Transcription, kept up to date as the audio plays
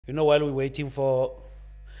You know, while we're waiting for...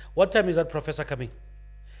 What time is that professor coming?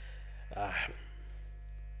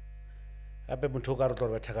 Ape motho o ka re tlo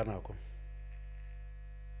re betha ka nako.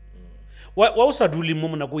 Wa o sa dule mo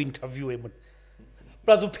mona go interview e mona.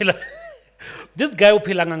 Plus o phela. This guy o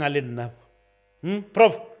phela nga le nna.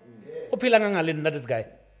 Prof. O phela nga le nna this guy.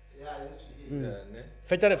 Yeah, yes, ne?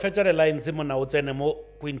 Fetchere lines e mona o tsene mo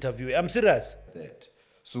go interview. I'm serious. That.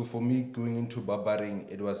 So for me, going into barbering,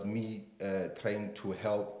 it was me trying to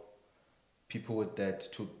help people with that,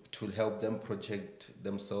 to help them project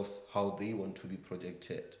themselves how they want to be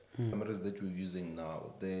projected. Cameras that we're using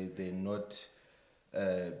now, they're not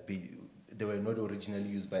they were not originally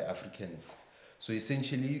used by Africans. So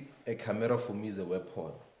essentially, a camera for me is a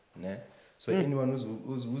weapon. Ne? So anyone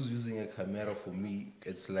who's using a camera for me,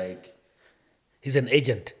 it's like He's an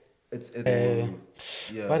agent. it's yeah.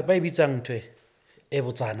 Ba bitsang ntwe e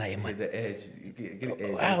botsana e man. The edge, you get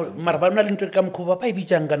edge. Mara ba nna le ntwe ka mkhuba ba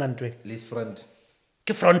bitsang kana ntwe. Least front.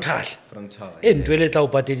 Ke frontal. Frontal. E ntwe le tla o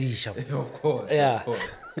patedisha. Of course. Yeah. Of course.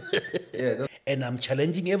 Yeah. And I'm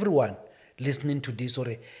challenging everyone listening to this,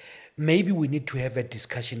 or maybe we need to have a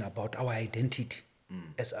discussion about our identity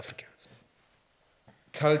as Africans.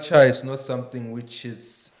 Culture is not something which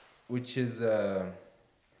is you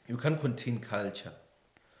can't contain culture.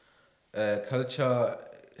 Culture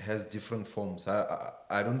has different forms.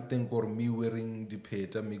 I don't think or me wearing the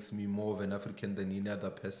peta makes me more of an African than any other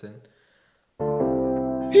person.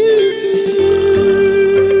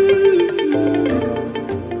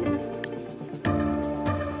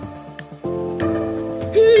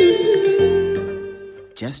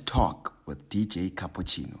 Just Talk with DJ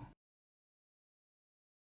Cappuccino.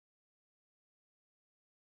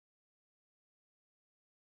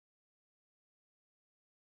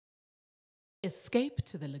 Escape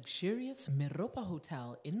to the luxurious Meropa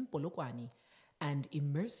Hotel in Polokwane and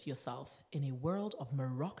immerse yourself in a world of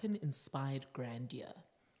Moroccan-inspired grandeur.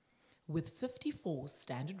 With 54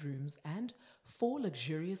 standard rooms and 4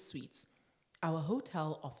 luxurious suites, our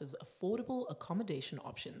hotel offers affordable accommodation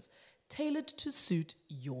options tailored to suit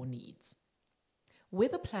your needs.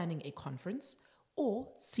 Whether planning a conference or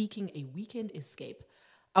seeking a weekend escape,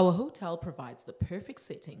 our hotel provides the perfect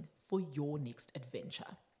setting for your next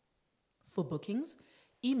adventure. For bookings,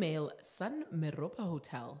 email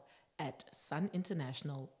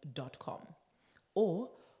sunmeropahotel@suninternational.com or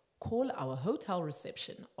call our hotel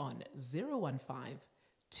reception on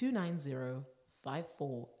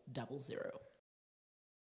 015-290-5400.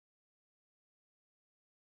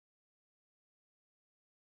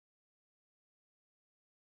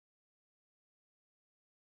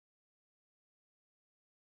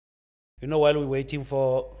 You know, while we're waiting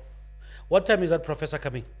for... What time is that professor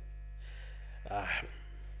coming?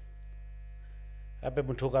 Ape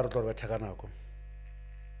motho o ka re tlo re betha ka nako.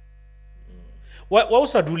 Wa o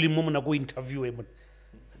sa dule mo mona go interview e mona.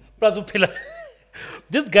 Plus o phela.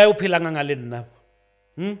 This guy o phela nga le nna.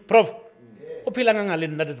 Prof. O phela nga le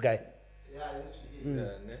nna this guy. Yeah, yes,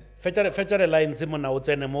 ne? Fetchere lines e mona o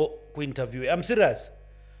tsene mo go interview. I'm serious.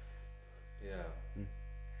 Yeah.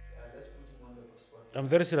 Let's put him on the spot. I'm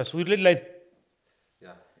very serious. We read line.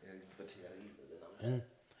 Yeah.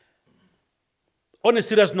 On a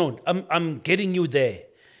serious note, I'm getting you there.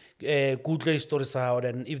 Good story, Sahara.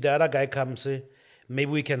 And if the other guy comes,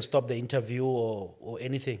 maybe we can stop the interview or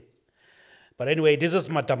anything. But anyway, this is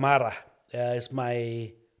Madamara. It's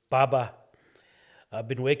my barber. I've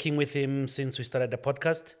been working with him since we started the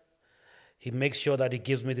podcast. He makes sure that he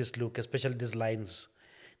gives me this look, especially these lines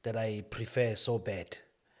that I prefer so bad.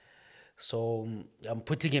 So I'm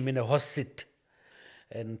putting him in a hot seat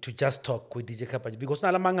and to just talk with DJ Kappa because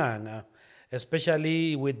nalamanganga,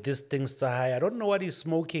 especially with these things high. I don't know what he's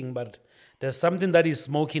smoking, but there's something that he's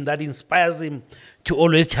smoking that inspires him to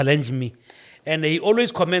always challenge me. And he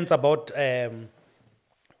always comments about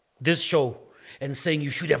this show and saying, you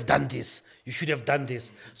should have done this, you should have done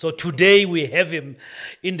this. So today we have him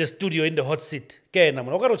in the studio, in the hot seat.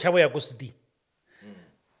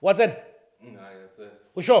 What's that? You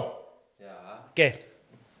sure? Yeah. Okay.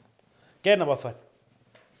 Okay, number 5.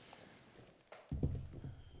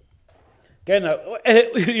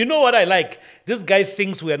 You know what I like? This guy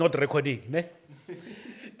thinks we are not recording. Ne?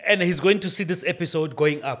 And he's going to see this episode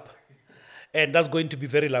going up. And that's going to be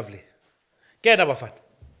very lovely. Okay, number 5.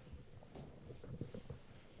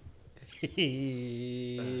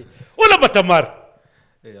 Hola, Matamar.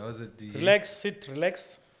 Hey, how's it? Relax, sit,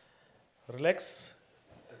 relax. Relax.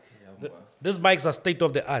 Okay, These mics are state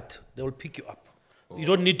of the art. They will pick you up. You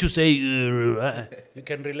don't need to say, you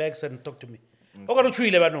can relax and talk to me. Okay, no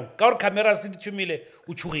chuile ba no. Ka or camera se ditshumile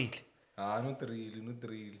o tshugile. not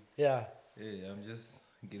really. Yeah. Hey, I'm just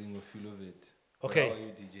getting a feel of it. Okay. How are you,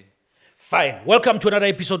 DJ? Fine. Welcome to another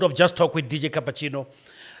episode of Just Talk with DJ Cappuccino,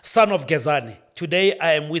 son of Gezani. Today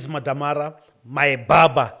I am with Madamara, my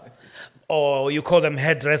barber, or you call them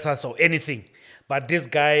hairdressers or anything. But this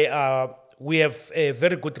guy, we have a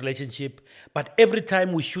very good relationship. But every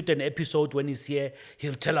time we shoot an episode when he's here,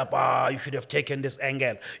 he'll tell us, you should have taken this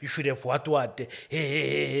angle. You should have what.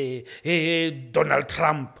 Hey, Donald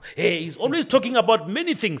Trump. Hey, he's always talking about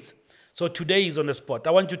many things. So today he's on the spot. I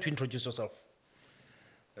want you to introduce yourself.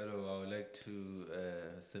 Hello, I would like to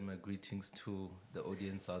send my greetings to the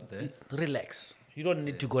audience out there. Relax. You don't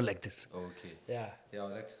need to go like this. Okay. Yeah. Yeah, I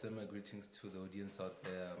would like to send my greetings to the audience out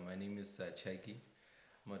there. My name is Chaki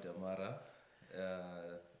Madamara.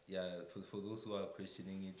 For those who are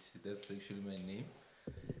questioning it, that's actually my name.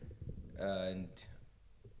 And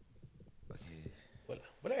okay. What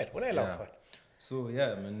I love. So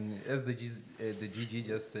yeah, man. As the GG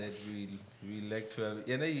just said, we like to have.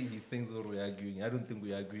 He thinks we're arguing. I don't think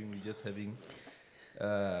we're arguing. We're just having.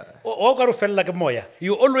 Oh, feel like a moya.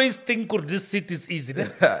 You always think this seat is easy.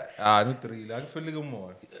 Not really. I feel like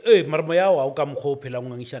more. Hey, marmoya wa ka mkho phela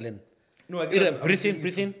ngangishalen. No, again, breathe in.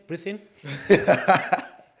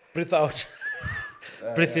 Breathe out.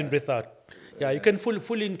 Breathe in, breathe out. Yeah, you can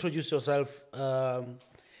fully introduce yourself.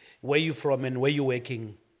 Where you from and where you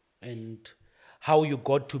working, and how you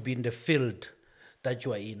got to be in the field that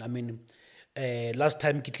you are in. I mean, last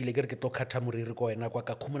time ke tlile ke re ke tlo khatha moriri ko wena kwa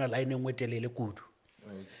ka khumana line engwe telele kudu.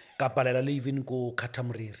 Ka palela le even ko khatha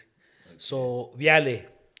moriri. So biale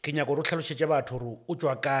ke nyaka go tlhalosetse batho ro o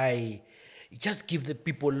tswa kae. Just give the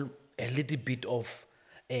people a little bit of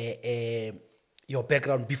your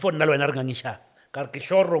background before nna le wena re ngangisha. Ka re ke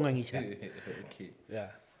shoro ngangisha. Okay. Yeah.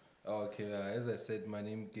 Okay. As I said, my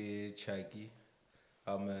name is Chaki.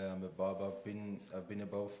 I'm a barber. I've been a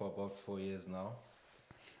barber for about 4 years now.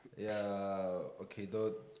 Yeah. Okay.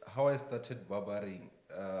 Though how I started barbering,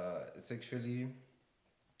 it's actually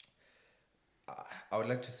I would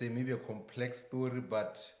like to say maybe a complex story,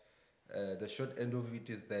 but the short end of it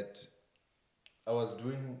is that I was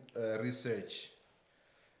doing research.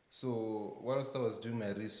 So whilst I was doing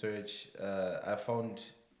my research, I found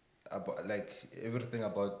about everything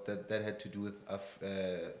about that had to do with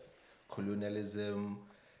colonialism,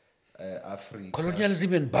 Africa.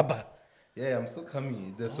 Colonialism and baba. Yeah, I'm still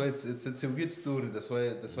coming. That's why it's a weird story. That's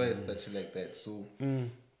why I started like that. So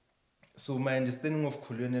so my understanding of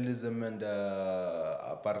colonialism and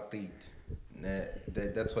apartheid,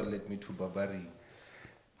 that's what led me to barbering.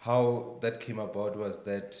 How that came about was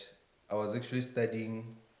that I was actually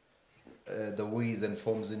studying the ways and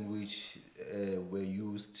forms in which were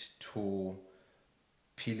used to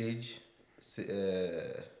pillage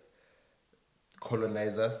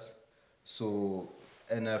colonizers. So,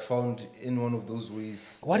 and I found in one of those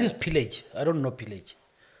ways. What is pillage? I don't know pillage.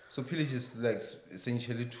 So pillage is like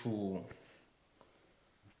essentially to.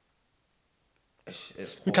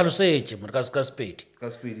 The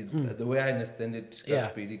way I understand it, Yeah.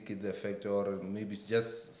 the effect, or maybe it's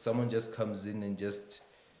just someone just comes in and just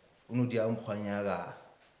with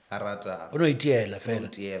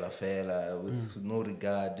no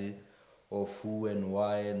regard of who and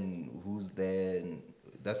why and who's there, and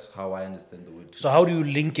that's how I understand the word. So how do you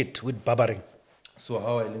link it with barbering? So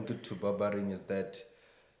how I link it to barbering is that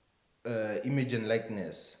image and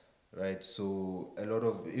likeness, right? So a lot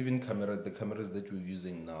of even the cameras that we're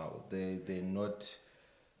using now, they're not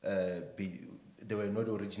they were not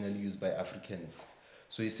originally used by Africans.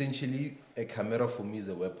 So essentially, a camera for me is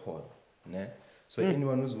a weapon. Né? So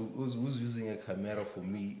anyone who's using a camera for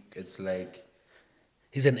me, it's like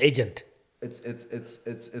He's an agent.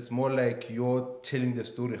 It's more like you're telling the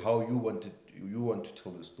story how you want to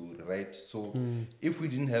tell the story, right? So if we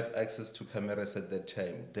didn't have access to cameras at that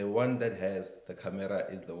time, the one that has the camera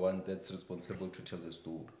is the one that's responsible to tell the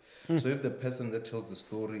story. So if the person that tells the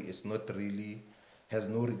story is not really has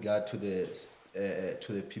no regard to the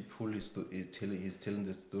people he's telling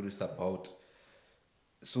the stories about,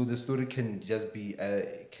 so the story can just be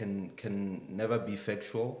can never be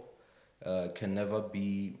factual, can never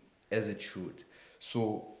be as it should.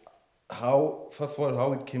 So first of all,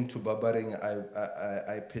 how it came to barbering,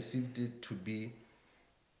 I perceived it to be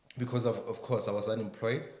because of course I was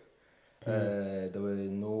unemployed. There were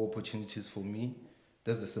no opportunities for me.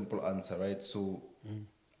 That's the simple answer, right? So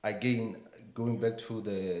again, going back to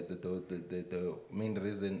the main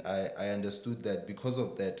reason, I understood that because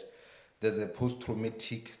of that, there's a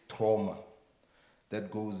post-traumatic trauma that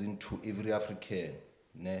goes into every African,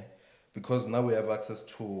 né? Because now we have access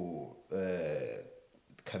to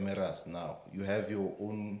cameras now. You have your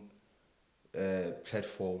own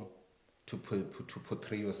platform to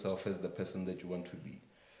portray yourself as the person that you want to be.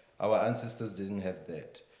 Our ancestors didn't have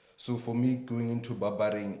that. So for me, going into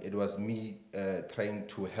barbering, it was me trying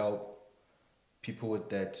to help people with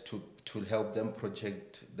that, to help them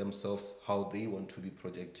project themselves how they want to be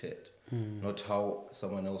projected, not how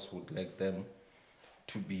someone else would like them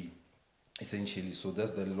to be, essentially. So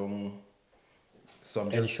that's the long... So I'm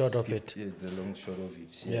And just short of it. Yeah, the long short of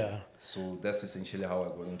it. Yeah. So that's essentially how I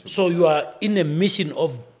got into. So you are in a mission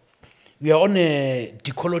of, we are on a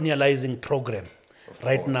decolonializing program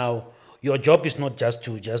right course. now. Your job is not just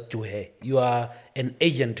to do hair. You are an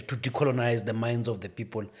agent to decolonize the minds of the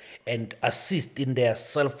people and assist in their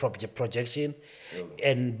self-projection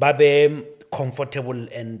and babe comfortable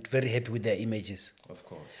and very happy with their images. Of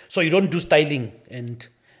course. So you don't do styling and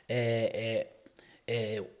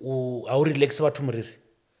how relax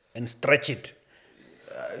and stretch it.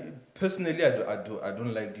 Personally, I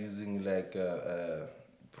don't like using like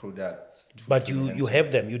products. But to you enhance have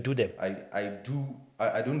my- them, you do them.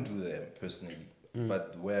 I don't do them personally,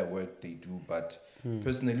 but where I work they do. But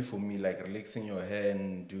personally, for me, like relaxing your hair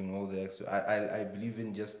and doing all the extra, I believe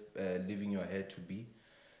in just leaving your hair to be,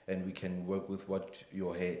 and we can work with what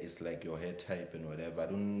your hair is like, your hair type and whatever. I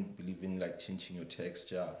don't believe in like changing your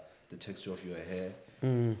texture, the texture of your hair.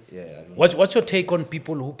 Yeah, I don't. What's your take on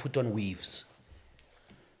people who put on weaves?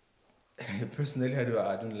 Personally,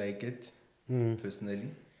 I don't like it. Personally,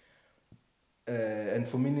 and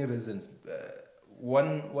for many reasons.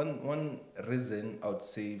 One reason I would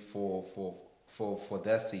say for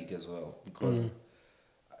their sake as well, because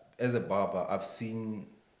as a barber, I've seen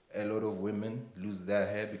a lot of women lose their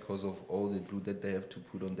hair because of all the glue that they have to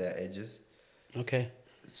put on their edges. Okay.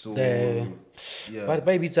 So yeah,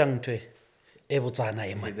 Ba bitsang ntwe e botsana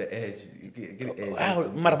e man. the edge, get the edge.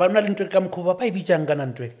 Ah, mara ba na le ntwe ka mkhuba ba bitsang kana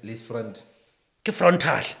ntwe. Least frontal. Ke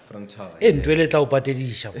frontal. E Yeah. ntwe le tla o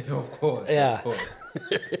patedisha. Of course, Yeah. of course.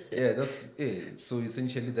 Yeah, that's it. So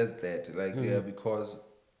essentially, that's that. Like, yeah, because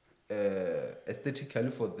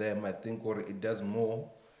aesthetically for them, I think, or it does more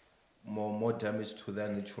damage to their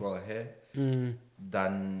natural hair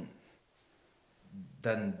than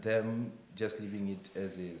them just leaving it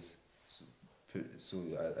as is. So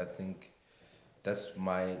I think that's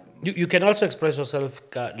my. You can also express yourself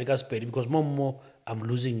like a spade because more I'm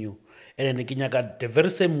losing you. And then kinyaka the very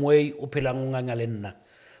same way upelang ungangalenna.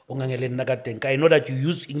 I know that you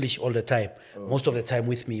use English all the time, most of the time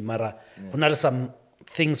with me, Mara. Yeah. Some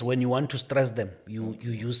things when you want to stress them, you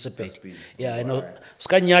use spade. Yeah, I know.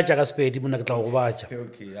 Okay,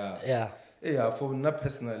 yeah. Yeah. Yeah, for me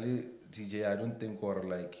personally, DJ, I don't think or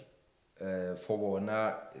like for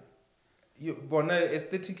Bona,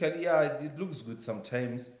 aesthetically, yeah, it looks good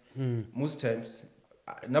sometimes. Most times,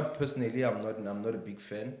 not personally, I'm not a big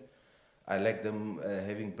fan. I like them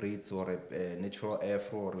having braids or a natural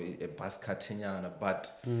afro or a buzz cutting,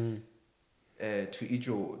 but to each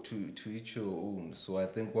your own. So I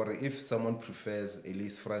think, or if someone prefers a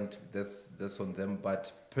lace front, that's on them.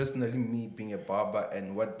 But personally, me being a barber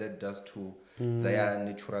and what that does to their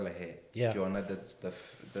natural hair, Yeah.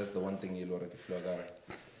 that's the one thing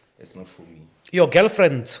it's not for me. Your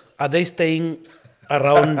girlfriends, are they staying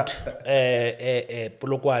around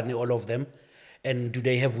Polokwane, all of them? And do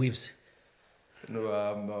they have weaves? No,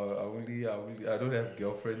 I don't have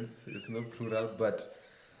girlfriends. It's not plural, but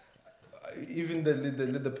even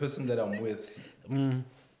the person that I'm with,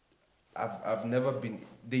 I've never been.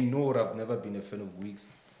 They know I've never been a fan of wigs.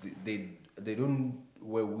 They don't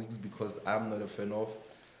wear wigs because I'm not a fan of,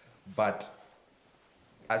 but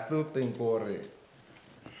I still think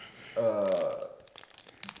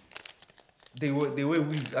they wear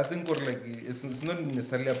wigs. I think like it's not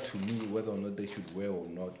necessarily up to me whether or not they should wear or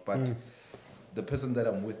not, but. The person that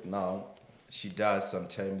I'm with now, she does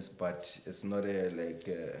sometimes, but it's not a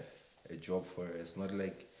job for her. It's not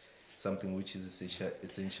like something which is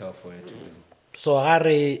essential for her to do. So are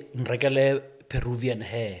nrekele Peruvian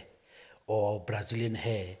hair or Brazilian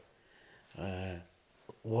hair?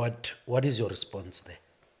 What is your response there?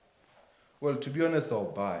 Well, to be honest, I'll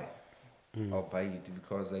buy it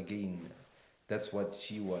because again, that's what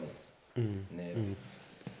she wants.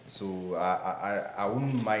 So I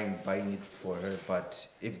wouldn't mind buying it for her, but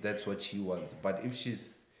if that's what she wants. But if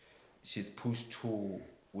she's pushed to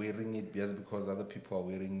wearing it just because other people are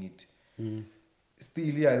wearing it,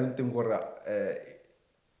 still, I don't think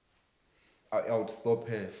I would stop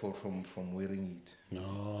her from wearing it.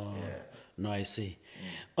 No, Yeah. no, I see.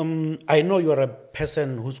 I know you're a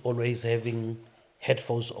person who's always having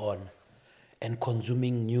headphones on and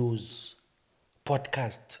consuming news,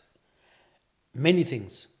 podcast, many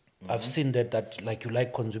things. I've seen that like you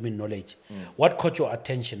like consuming knowledge. What caught your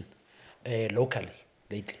attention locally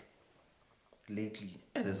lately? lately,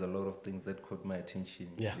 there's a lot of things that caught my attention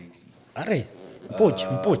Yeah. lately. Are,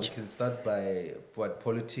 We can start by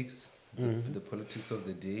politics. The politics of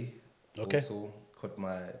the day Okay. also caught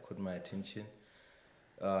my attention.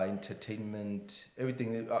 Entertainment,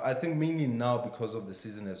 everything. I think mainly now because of the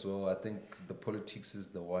season as well. I think the politics is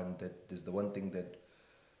the one thing that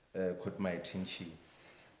caught my attention.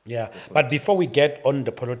 Yeah, but before we get on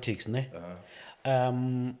the politics, ne,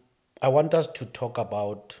 I want us to talk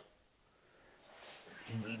about,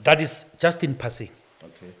 that is just in passing,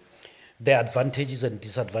 Okay. the advantages and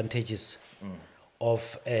disadvantages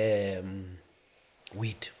of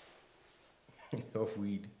weed. Of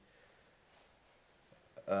weed.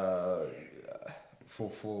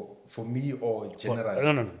 For me or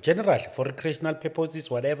generally? No, generally, for recreational purposes,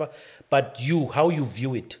 whatever, but how you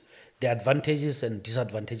view it, the advantages and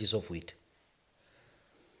disadvantages of weed.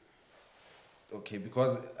 Okay,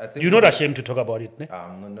 because I think You're not ashamed to talk about it, ne?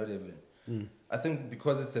 not even. I think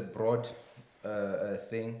because it's a broad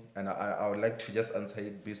thing, and I would like to just answer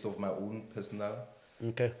it based off my own personal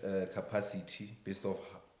Okay. capacity, based off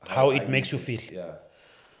How it I makes use you it. feel. Yeah.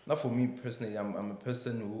 Now, for me personally, I'm a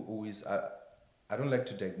person who always I don't like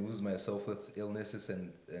to diagnose myself with illnesses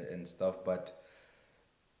and stuff, but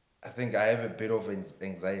I think I have a bit of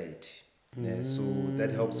anxiety. Yeah, so that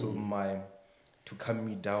helps with to calm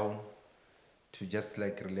me down, to just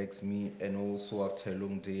like relax me, and also after a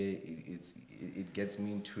long day, it gets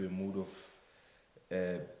me into a mood of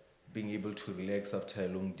being able to relax after a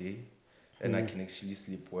long day, and I can actually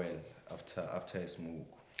sleep well after I smoke.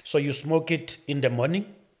 So you smoke it in the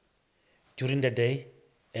morning, during the day,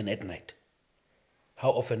 and at night. How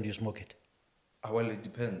often do you smoke it? Well, it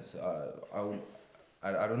depends. I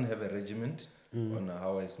don't have a regiment on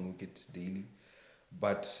how I smoke it daily,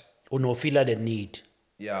 but Or no feel the need?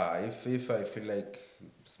 yeah, if I feel like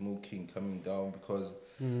smoking coming down, because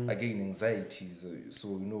again, anxiety, so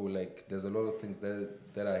like there's a lot of things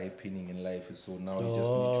that are happening in life, so now you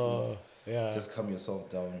just need to just calm yourself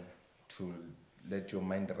down to let your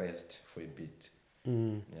mind rest for a bit.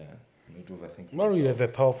 Yeah, not overthink. Or you have a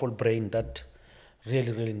powerful brain that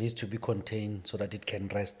really needs to be contained so that it can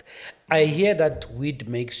rest. I hear that weed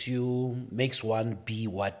makes one be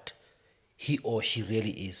what he or she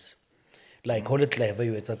really is. Like, hold it clever,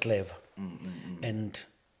 it's a clever. And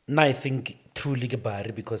now I think truly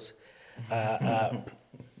Barry, because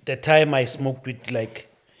the time I smoked with, like,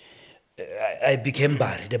 I became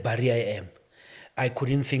Barry, the Barry I am. I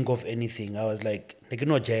couldn't think of anything. I was like,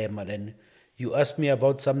 no jam, and then you ask me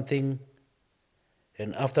about something,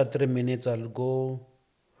 and after 3 minutes I'll go,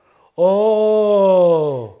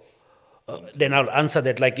 oh. Then I'll answer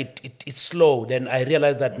that like it's slow. Then I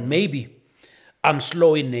realize that maybe I'm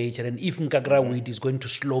slow in nature, and if Nkagra weed is going to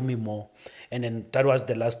slow me more. And then that was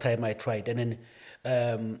the last time I tried. And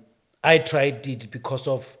then I tried it because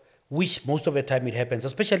of which most of the time it happens,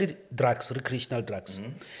 especially drugs, recreational drugs.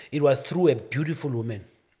 It was through a beautiful woman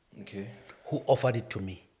who offered it to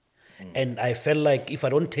me. And I felt like if I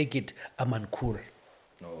don't take it, I'm uncool.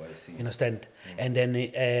 Oh, I see. You understand? And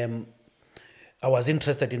then I was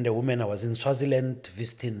interested in the woman. I was in Swaziland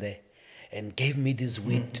visiting there, and gave me this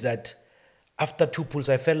weed that after 2 pulls,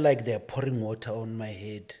 I felt like they're pouring water on my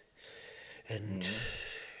head. And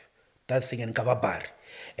that thing, and kababar.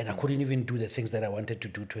 And I couldn't even do the things that I wanted to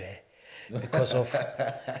do to her because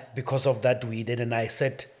of that weed. And then I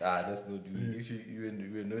said, that's not weed. If you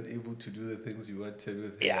were not able to do the things you wanted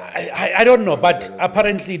with her. Yeah, I don't know, but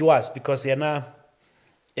apparently it was, because Yana,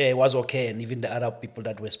 it was okay, and even the other people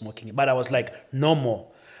that were smoking it. But I was like, no more,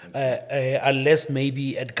 unless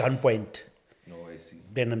maybe at gunpoint. No, I see.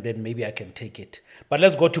 Then maybe I can take it. But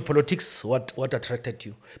let's go to politics. What attracted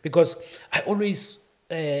you? Because I always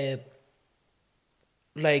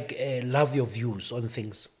love your views on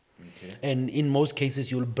things, and in most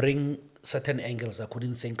cases you'll bring certain angles I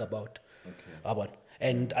couldn't think about.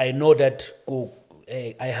 And I know that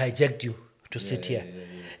I hijacked you to sit here.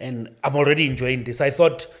 And I'm already enjoying this. I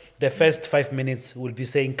thought the first 5 minutes will be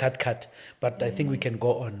saying cut, but I think we can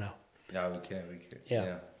go on now. Yeah, we can.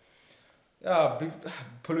 Yeah.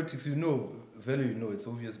 Politics, it's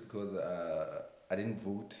obvious because I didn't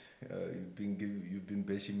vote. You've been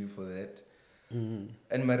bashing me for that.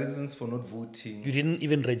 And my reasons for not voting. You didn't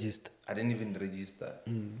even register. I didn't even register.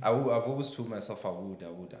 I've always told myself I would.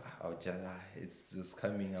 I'll just, it's just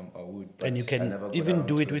coming. I would. But And you I can never got even around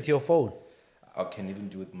do to it with your phone. I can even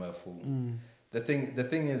do it with my phone. The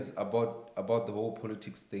thing is about the whole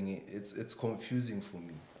politics thing. It's confusing for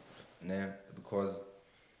me, because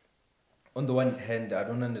on the one hand, I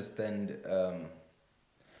don't understand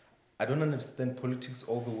politics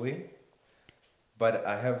all the way, but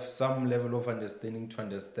I have some level of understanding to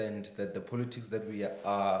understand that the politics that we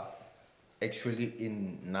are actually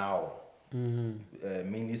in now,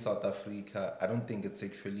 mainly South Africa, I don't think it's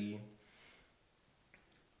actually,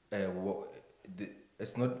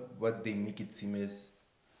 it's not what they make it seem as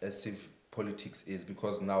if politics is,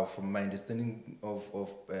 because now from my understanding of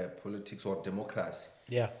politics or democracy,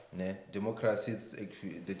 democracy is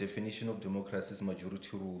actually, the definition of democracy is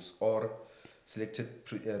majority rules or selected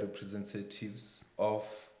representatives of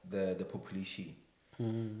the population.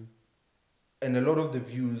 And a lot of the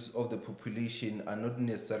views of the population are not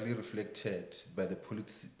necessarily reflected by the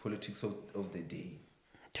politics of the day.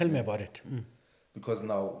 Tell me about it. Because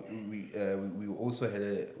now we also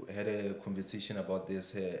had a conversation about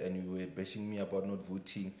this, and you were bashing me about not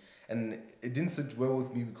voting, and it didn't sit well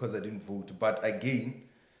with me because I didn't vote. But again,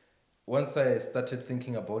 once I started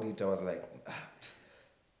thinking about it, I was like,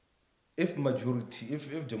 if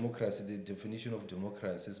democracy, the definition of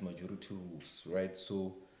democracy is majority rules, right?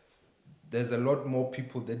 So there's a lot more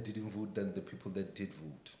people that didn't vote than the people that did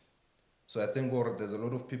vote. So I think there's a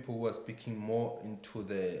lot of people who are speaking more into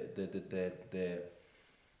the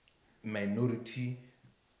minority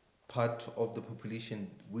part of the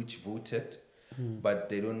population which voted, but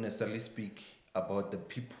they don't necessarily speak about the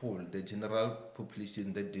people, the general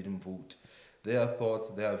population that didn't vote. Their thoughts,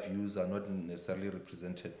 their views are not necessarily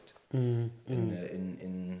represented in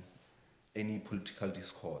any political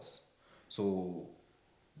discourse. So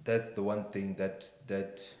that's the one thing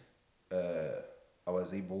that I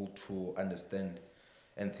was able to understand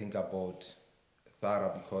and think about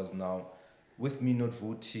thorough, because now with me not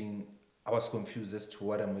voting, I was confused as to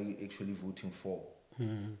what am I actually voting for.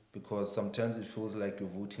 Because sometimes it feels like you're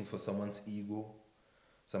voting for someone's ego.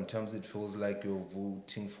 Sometimes it feels like you're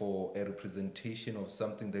voting for a representation of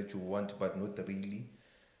something that you want, but not really,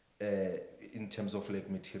 in terms of like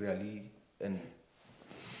materially and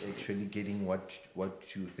actually getting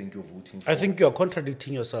what you think you're voting for. I think you're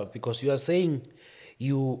contradicting yourself, because you are saying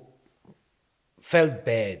you felt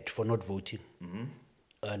bad for not voting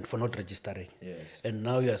and for not registering. Yes. And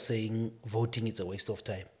now you are saying voting is a waste of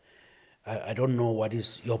time. I don't know what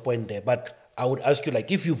is your point there, but I would ask you,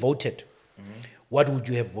 like, if you voted, what would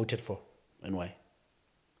you have voted for and why?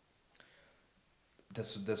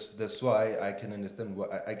 That's why I can understand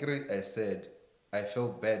what I said. I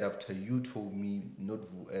felt bad after you told me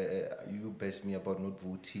you bashed me about not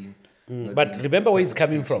voting. Not But being remember where it's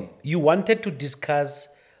coming from. participating. You wanted to discuss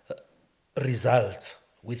results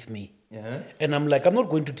with me. And I'm like, I'm not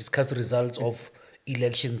going to discuss results of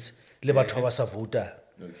elections.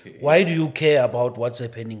 Okay. Why do you care about what's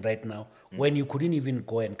happening right now when you couldn't even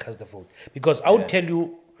go and cast the vote? Because I would tell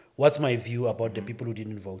you what's my view about the people who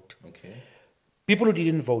didn't vote. Okay. People who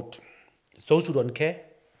didn't vote, those who don't care,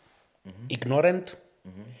 ignorant,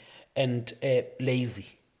 and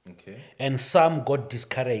lazy. Okay. And some got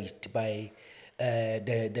discouraged by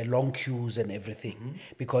the long queues and everything.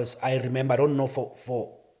 Because I remember, I don't know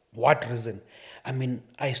for what reason, I mean,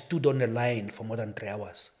 I stood on the line for more than 3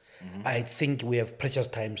 hours. I think we have precious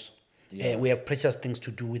times. We have precious things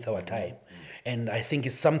to do with our time. And I think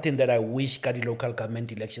it's something that I wish Kadi local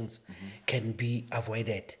government elections can be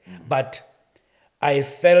avoided. But I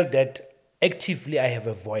felt that actively I have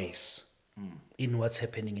a voice in what's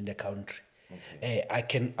happening in the country.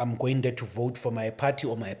 I'm going there to vote for my party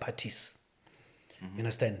or my parties. You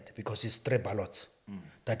understand? Because it's 3 ballots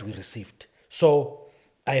that we received. So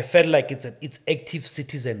I felt like it's active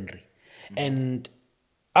citizenry. And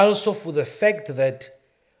also for the fact that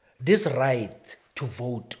this right to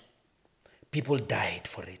vote, people died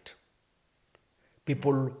for it.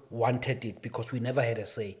 People wanted it because we never had a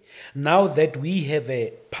say. Now that we have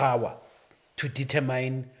a power to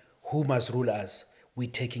determine who must rule us, we're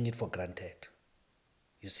taking it for granted.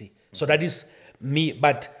 You see? So that is me,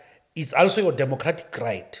 but it's also your democratic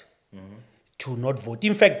right to not vote.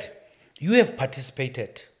 In fact, you have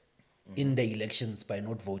participated in the elections by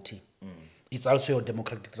not voting. It's also your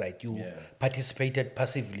democratic right. You participated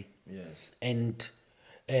passively. Yes. And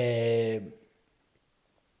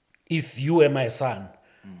if you were my son,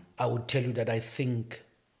 I would tell you that I think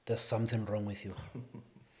there's something wrong with you.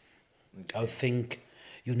 I think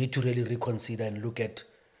you need to really reconsider and look at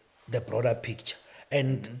the broader picture.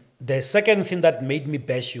 And the second thing that made me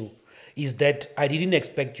bash you is that I didn't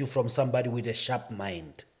expect you from somebody with a sharp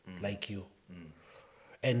mind like you.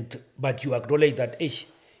 But you acknowledge that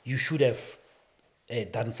you should have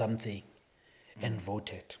done something and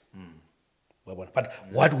voted. But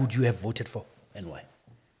what would you have voted for and why?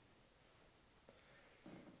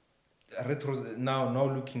 Now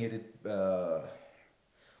looking at it,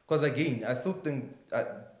 Because again, I still think,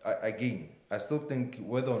 I still think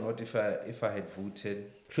whether or not if I had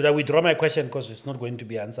voted, Should I withdraw my question because it's not going to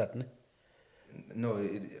be answered? Ne? no,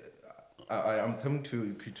 I'm coming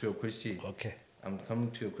to your question. Okay. I'm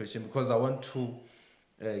coming to your question because I want to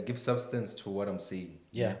give substance to what I'm saying.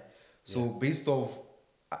 Yeah. So based off,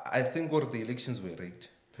 I think what the elections were rigged.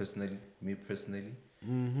 Personally, me personally,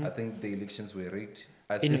 I think the elections were rigged.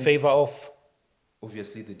 In favor of?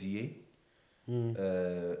 Obviously the DA. And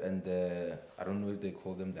I don't know if they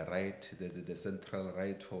call them the right, the central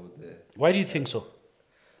right or the. Why do you think so?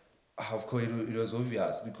 Of course, it was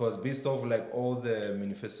obvious because based off like all the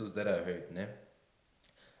manifestos that I heard, ne?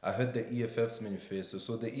 I heard the EFF's manifesto.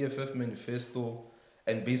 So the EFF manifesto,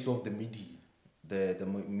 and based off the media, the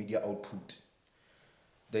media output,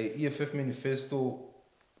 the EFF manifesto,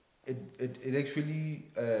 it actually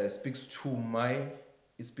speaks to my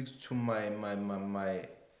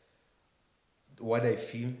what I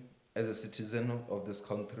feel as a citizen of this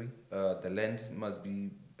country. The land must be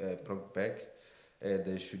brought back.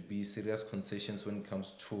 There should be serious concessions when it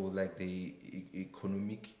comes to like the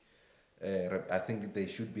economic. I think there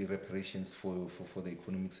should be reparations for the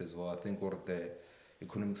economics as well. I think or the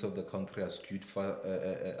economics of the country are skewed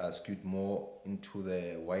more into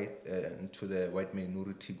the white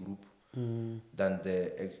minority group than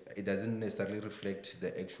it doesn't necessarily reflect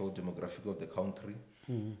the actual demographic of the country.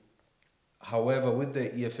 However, with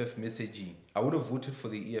the EFF messaging, I would have voted for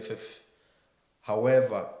the EFF.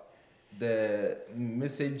 However, the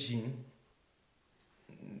messaging,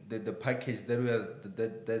 the package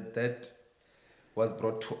that was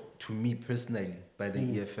brought to me personally by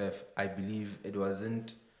the EFF, I believe it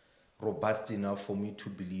wasn't robust enough for me to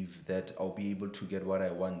believe that I'll be able to get what I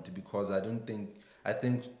want, because I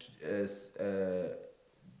think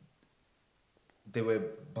they were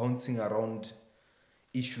bouncing around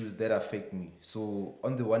issues that affect me. So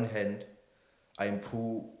on the one hand, I am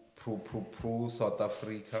pro South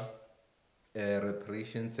Africa,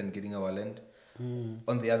 reparations and getting our land.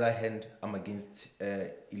 On the other hand, I'm against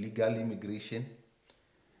illegal immigration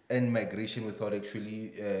and migration without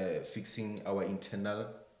actually fixing our internal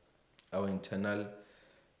internally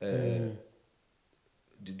in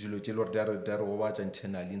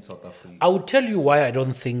South Africa. I will tell you why I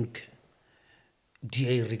don't think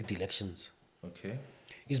DA rigged elections. Okay.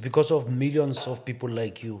 It's because of millions of people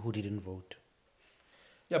like you who didn't vote.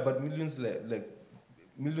 Yeah, but millions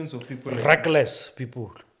millions of people. Reckless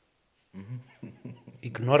people.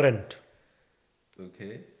 Ignorant.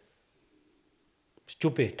 Okay.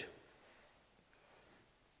 Stupid.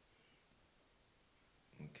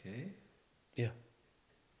 Okay. Yeah.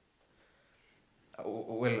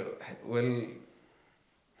 Well,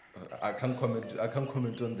 I can't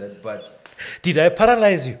comment on that, but Did I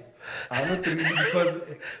paralyze you? I'm not really, because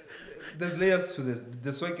there's layers to this.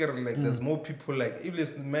 There's more people like, if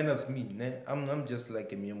it's men as me, ne? I'm just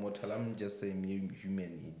like a mere mortal. I'm just a mere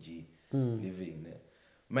human living. Ne?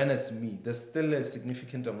 Men as me, there's still a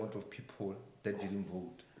significant amount of people that didn't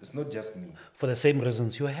vote. It's not just me. For the same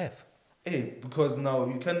reasons you have. Hey, because now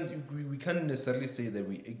we can't necessarily say that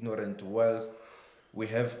we're ignorant whilst we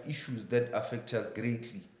have issues that affect us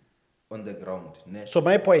greatly on the ground. Ne? So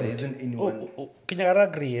my point there isn't anyone. Can you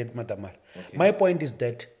agree, Madamara? Okay. My point is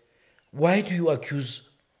that why do you accuse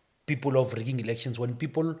people of rigging elections when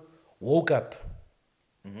people woke up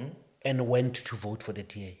and went to vote for the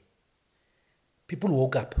DA? People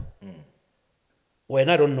woke up. When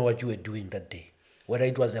I don't know what you were doing that day, whether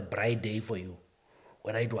it was a bright day for you,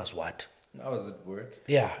 whether it was what. I was at work.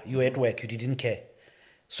 Yeah, you were at work, you didn't care.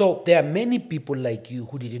 So there are many people like you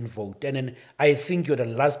who didn't vote. And then I think you're the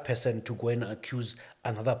last person to go and accuse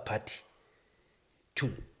another party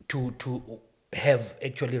to have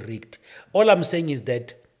actually rigged. All I'm saying is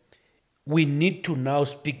that we need to now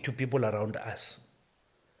speak to people around us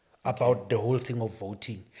about the whole thing of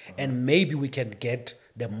voting. And maybe we can get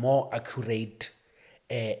the more accurate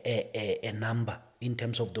a number in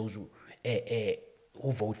terms of those who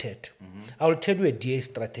voted. I'll tell you a DA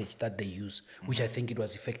strategy that they use, which I think it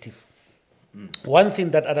was effective. One thing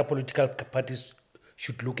that other political parties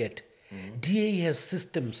should look at, DA has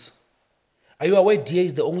systems. Are you aware DA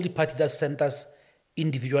is the only party that sent us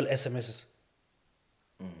individual SMSs?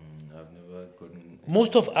 I've never gotten.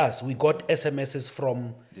 Most of us, we got SMSs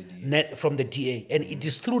from the DA, and it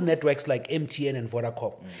is through networks like MTN and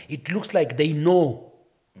Vodacom. It looks like they know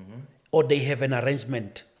or they have an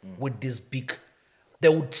arrangement with this big. They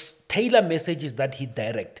would tailor messages that hit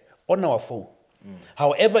direct on our phone,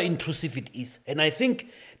 however intrusive it is. And I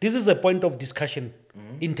think this is a point of discussion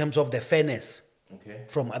in terms of the fairness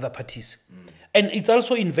from other parties. And it's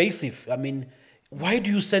also invasive. I mean, why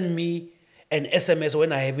do you send me an SMS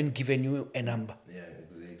when I haven't given you a number, Yeah,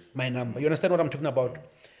 exactly. my number. You understand what I'm talking about?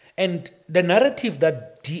 And the narrative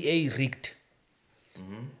that DA rigged,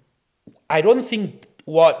 I don't think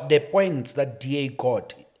what the points that DA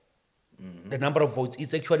got, the number of votes,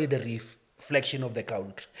 is actually the reflection of the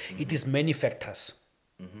country. It is many factors,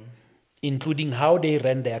 including how they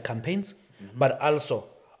ran their campaigns, but also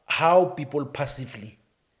how people passively,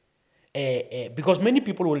 because many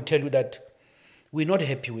people will tell you that we're not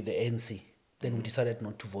happy with the ANC, then we decided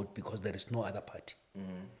not to vote because there is no other party.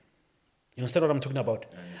 You understand what I'm talking about?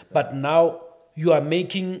 But now you are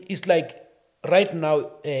making, it's like right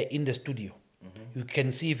now in the studio, you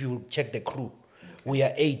can see if you check the crew, we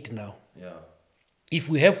are 8 now. Yeah. If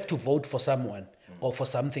we have to vote for someone or for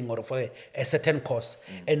something or for a certain cause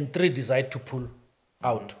and 3 decide to pull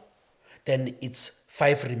out, then it's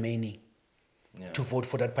 5 remaining to vote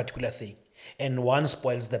for that particular thing. And 1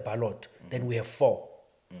 spoils the ballot, then we have 4.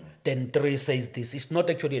 Then 3 says this. It's not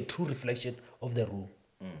actually a true reflection of the room.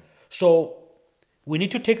 So we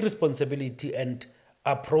need to take responsibility and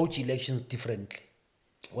approach elections differently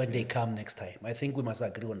when they come next time. I think we must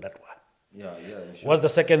agree on that one. Yeah, we should. What's the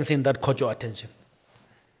second thing that caught your attention?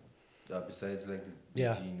 Besides like the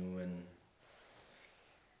Yeah. GNU and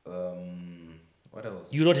what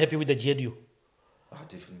else? You're not happy with the GNU?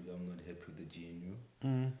 Definitely, I'm not happy with the GNU.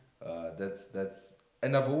 That's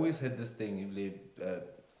and I've always had this thing, really,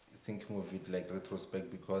 thinking of it like retrospect,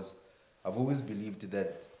 because I've always believed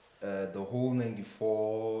that the whole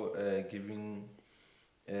 94 giving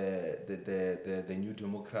the new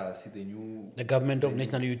democracy, The government of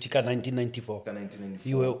National Unity 1994.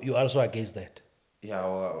 1994. You also against that? Yeah,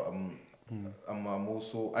 well, I'm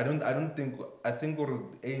also. I think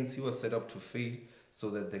ANC was set up to fail so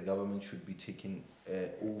that the government should be taken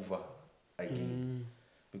over again,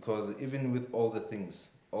 because even with all the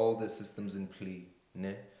things, all the systems in play,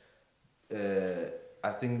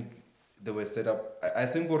 I think they were set up. I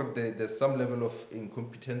think there's some level of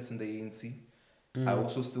incompetence in the ANC. I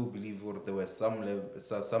also still believe there were some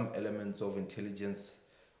elements of intelligence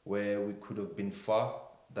where we could have been far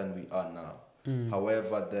than we are now.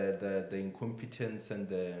 However, the incompetence and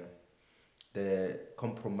the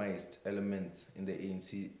compromised elements in the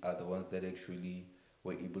ANC are the ones that actually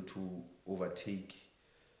were able to overtake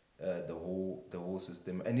the whole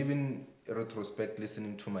system. And even in retrospect,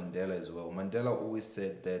 listening to Mandela as well, Mandela always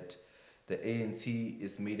said that the ANC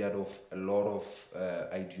is made out of a lot of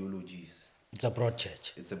ideologies. It's a broad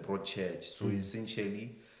church. It's a broad church. So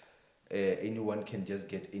essentially, anyone can just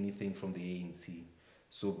get anything from the ANC.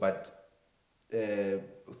 So, but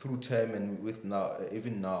through time and with now,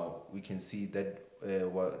 even now, we can see that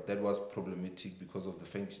that was problematic because of the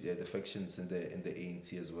factions in the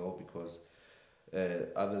ANC as well, because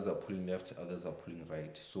others are pulling left, others are pulling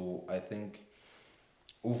right. So I think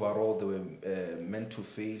overall they were meant to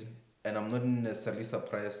fail, and I'm not necessarily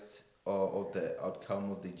surprised of the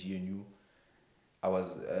outcome of the GNU. I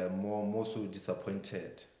was more so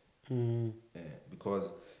disappointed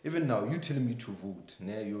because even now you telling me to vote,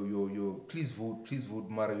 you please vote,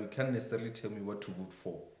 Mara. You can't necessarily tell me what to vote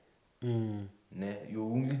for. You're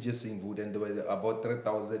only just saying vote, and there were about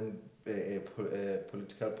 3,000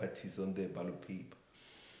 political parties on the ballot paper.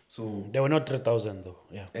 So There were not 3,000 though.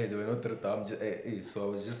 Yeah. there were not 3,000. So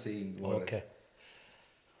I was just saying. Okay.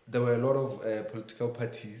 There were a lot of political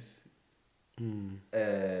parties.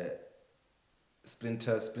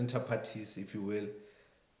 Splinter parties, if you will.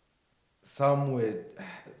 Some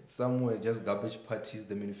were just garbage parties.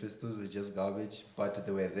 The manifestos were just garbage, but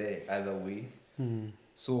they were there either way.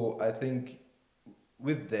 So I think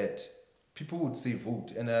with that, people would say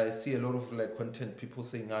vote, and I see a lot of like content people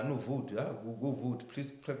saying, no, vote, go vote, please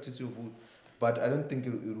practice your vote. But I don't think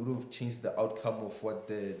it would have changed the outcome of what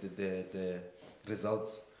the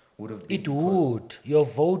results would have been. It would. Your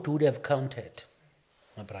vote would have counted,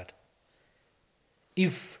 my brother.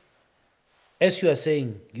 If, as you are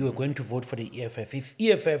saying, you were going to vote for the EFF, if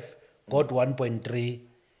EFF got 1.3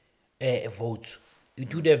 votes,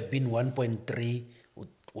 it would have been 1.3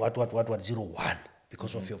 01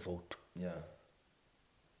 because of your vote. Yeah.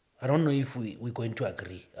 I don't know if we're going to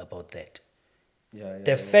agree about that. Yeah.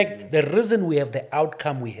 The reason we have the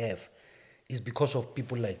outcome we have is because of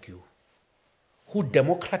people like you who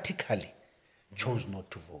democratically chose not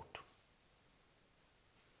to vote.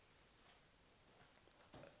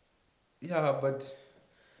 Yeah, but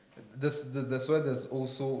that's why there's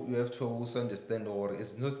also, you have to also understand, or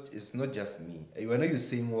it's not just me. When you're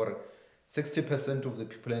saying, or 60% of the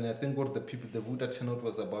people, and I think what the voter turnout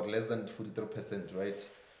was about less than 43%, right?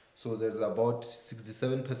 So there's about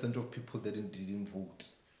 67% of people that didn't vote.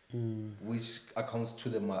 which accounts to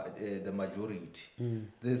the majority.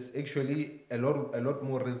 There's actually a lot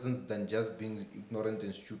more reasons than just being ignorant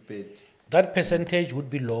and stupid. That percentage would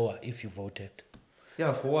be lower if you voted.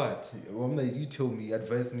 Yeah, for what? Wamna, you tell me,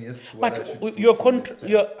 advise me as to what I should But vote for next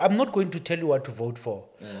time. I'm not going to tell you what to vote for.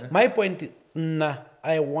 My point is,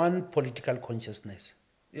 I want political consciousness.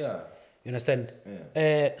 Yeah. You understand?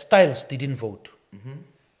 Styles didn't vote,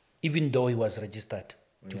 even though he was registered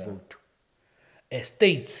to vote.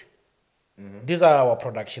 States, these are our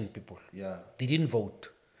production people. Yeah. They didn't vote,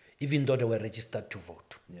 even though they were registered to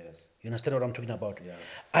vote. Yes. You understand what I'm talking about? Yeah.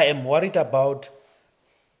 I am worried about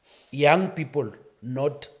young people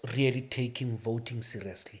not really taking voting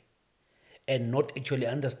seriously and not actually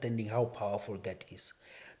understanding how powerful that is.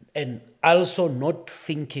 And also not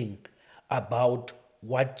thinking about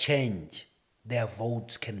what change their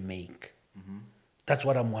votes can make. That's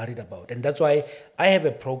what I'm worried about. And that's why I have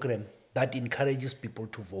a program that encourages people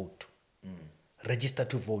to vote. Register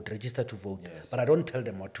to vote, register to vote. Yes. But I don't tell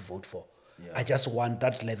them what to vote for. Yeah. I just want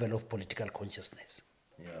that level of political consciousness.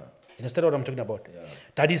 Yeah. You understand what I'm talking about? Yeah.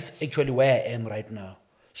 That is actually where I am right now.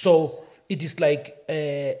 So it is like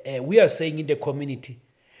we are saying in the community,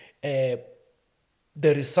 there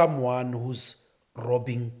is someone who's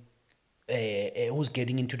robbing, who's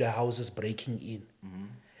getting into the houses, breaking in.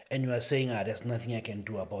 And you are saying, there's nothing I can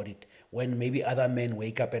do about it. When maybe other men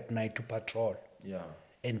wake up at night to patrol Yeah.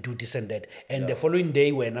 and do this and that. And the following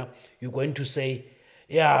day when you're going to say,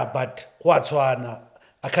 yeah, but what's one?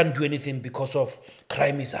 I can't do anything because of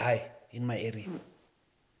crime is high in my area.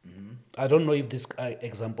 I don't know if this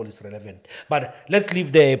example is relevant. But let's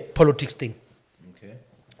leave the politics thing. Okay.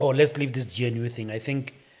 Or let's leave this GNU thing. I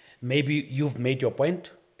think maybe you've made your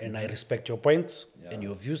point, and I respect your points and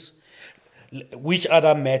your views. Which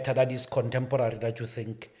other matter that is contemporary that you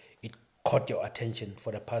think it caught your attention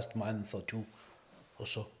for the past month or two or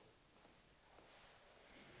so?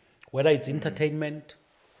 Whether it's entertainment.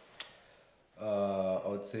 I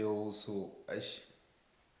would say also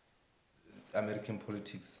American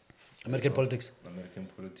politics. American politics. American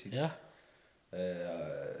politics. Yeah.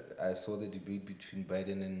 I saw the debate between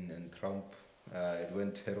Biden and Trump. It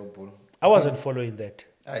went terrible. I wasn't following that.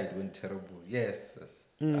 It went terrible. Yes.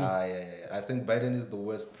 I think Biden is the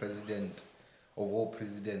worst president of all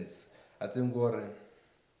presidents. I think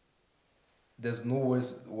there's no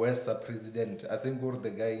worse president. I think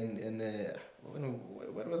the guy in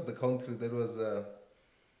what was the country that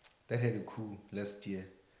had a coup last year?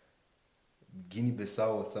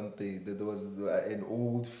 Guinea-Bissau or something. There was an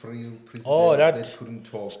old frail president that couldn't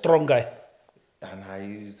talk. Strong guy. And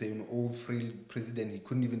I say an old frail president, he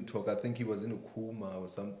couldn't even talk. I think he was in a coma or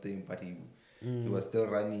something, but he was still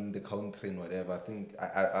running the country and whatever. I think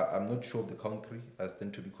I'm not sure of the country. I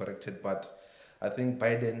stand to be corrected, but I think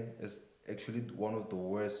Biden is actually one of the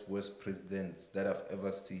worst presidents that I've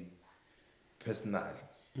ever seen personally.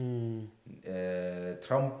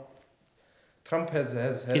 Trump has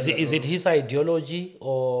Is it his ideology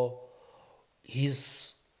or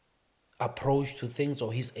his approach to things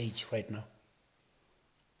or his age right now?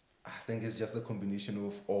 I think it's just a combination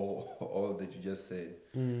of all that you just said.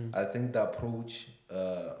 I think the approach,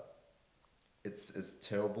 it's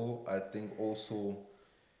terrible. I think also,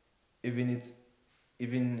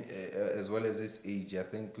 even as well as his age, I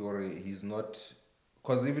think he's not,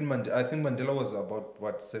 because even I think Mandela was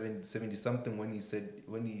about 70 something when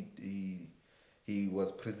he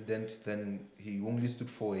was president. Then he only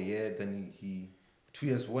stood for a year. Then he 2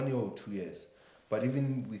 years, 1 year or 2 years. But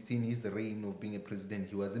even within his reign of being a president,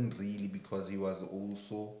 he wasn't really, because he was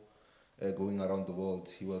also going around the world.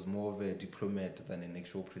 He was more of a diplomat than an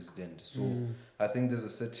actual president. So I think there's a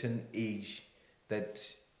certain age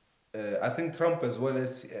that I think Trump as well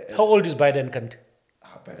as How old is Biden, Kant?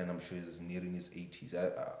 Biden, I'm sure, is nearing his 80s.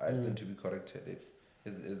 I stand to be corrected.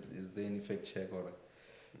 Is there any fact check or?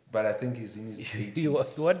 But I think he's in his 80s.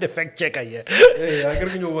 You want the fact checker here? I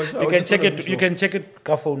can You can check it. You can check it,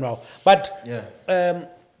 Kafo now. But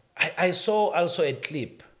I saw also a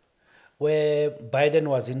clip where Biden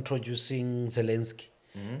was introducing Zelensky,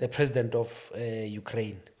 the president of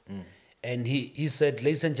Ukraine, and he said,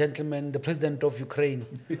 "Ladies and gentlemen, the president of Ukraine,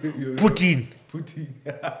 Putin." Putin.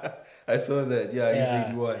 I saw that. Yeah, he's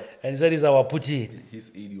 81. And he said, "He's our Putin." He's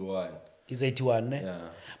 81. He's 81. Eh? Yeah.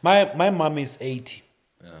 My mom is 80.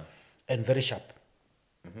 Yeah. And very sharp.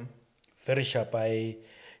 Very sharp.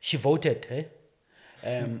 She voted.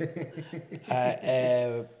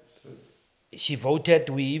 She voted.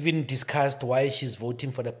 We even discussed why she's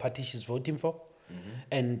voting for the party she's voting for,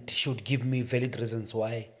 and she would give me valid reasons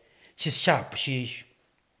why. She's sharp.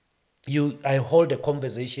 I hold a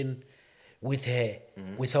conversation with her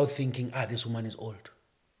without thinking, this woman is old.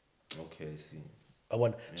 Okay, I see.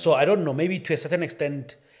 So I don't know, maybe to a certain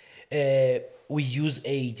extent, we use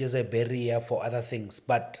age as a barrier for other things,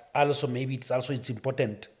 but also maybe it's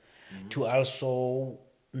important to also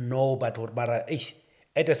know, but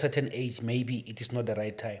at a certain age, maybe it is not the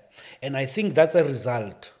right time. And I think that's a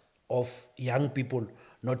result of young people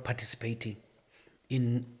not participating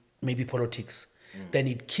in maybe politics. Then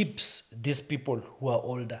it keeps these people who are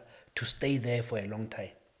older to stay there for a long time.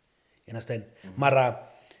 You understand? Mara,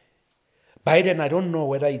 Biden, I don't know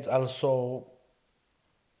whether it's also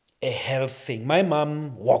a health thing. My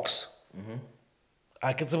mom walks.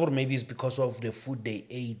 I can say maybe it's because of the food they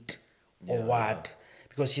ate or what.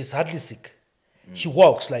 Because she's hardly sick. She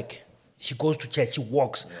walks, like she goes to church, she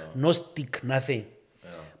walks. No stick, nothing.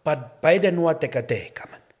 But Biden wa teka teka,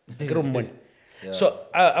 man. So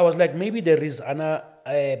I was like, maybe there is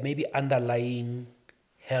maybe underlying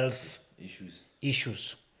health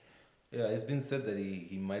issues. Yeah, it's been said that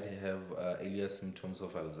he might have earlier symptoms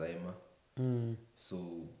of Alzheimer.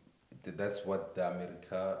 So that's what the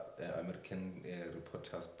American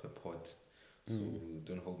reporters purport. So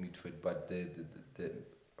don't hold me to it. But the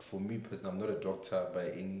for me personally, I'm not a doctor by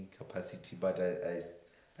any capacity, but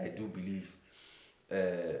I do believe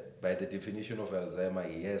by the definition of Alzheimer,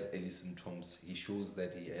 he has early symptoms. He shows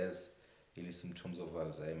that he has early symptoms of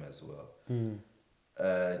Alzheimer as well.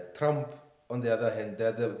 Trump, on the other hand,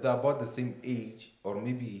 they're about the same age, or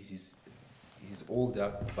maybe he's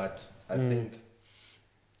older, but I think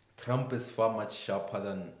Trump is far much sharper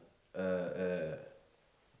than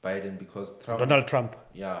Biden, because Donald Trump.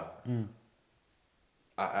 Yeah.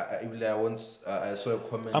 I once I saw a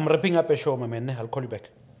comment. I'm wrapping up a show, my man. I'll call you back.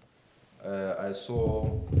 I saw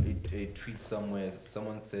a tweet somewhere.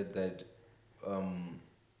 Someone said that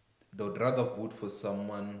they would rather vote for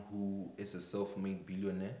someone who is a self-made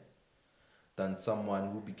billionaire than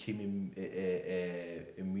someone who became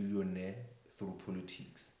a millionaire through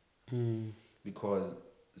politics. Because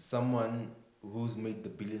someone who's made the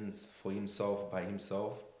billions for himself by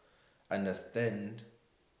himself understand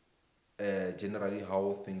generally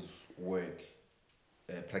how things work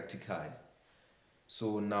practically.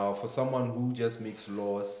 So now for someone who just makes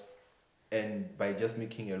laws, and by just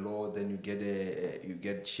making a law, then you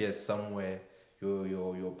get shares somewhere,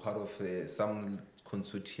 you're part of some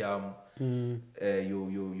consortium, you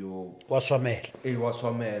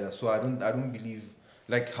waswamela. So I don't believe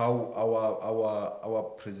like how our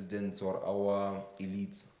presidents or our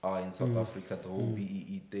elites are in South Africa, the whole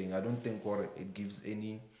BEE thing. I don't think it gives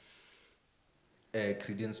any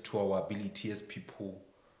credence to our ability as people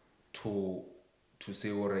to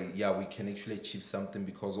say, all right, yeah, we can actually achieve something,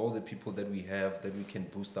 because all the people that we have that we can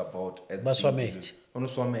boast about as But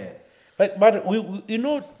we you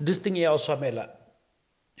know, this thing here also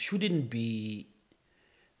shouldn't be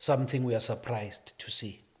something we are surprised to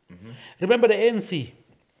see. Remember the ANC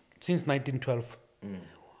since 1912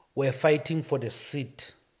 were fighting for the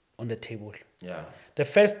seat on the table. Yeah. The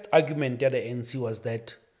first argument that the ANC was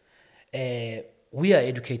that we are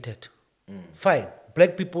educated. Fine.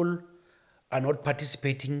 Black people are not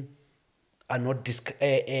participating, are not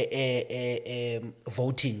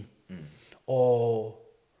voting. Or,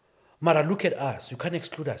 Mara, look at us. You can't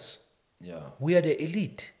exclude us. Yeah. We are the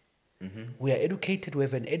elite. We are educated. We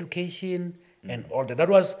have an education and all that.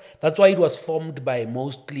 That's why it was formed by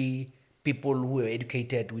mostly people who were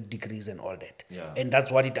educated with degrees and all that. Yeah. And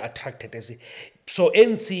that's what it attracted. So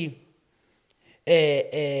NC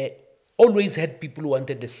always had people who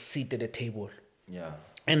wanted a seat at the table. Yeah.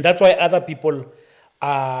 And that's why other people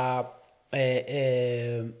are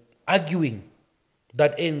arguing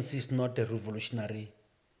that ANC is not a revolutionary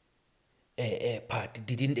party.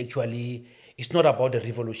 They didn't actually, it's not about the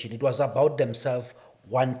revolution. It was about themselves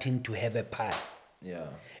wanting to have a pie. Yeah.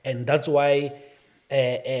 And that's why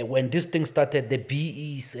when this thing started, the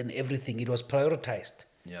BEs and everything, it was prioritized.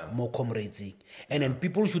 Yeah. More comrading. And then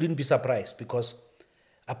people shouldn't be surprised, because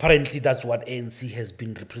apparently that's what ANC has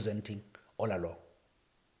been representing all along.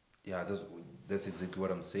 Yeah, that's exactly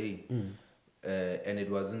what I'm saying. And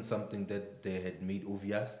it wasn't something that they had made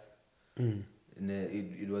obvious. And,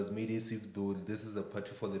 it was made as if though this is a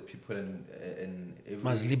party for the people, and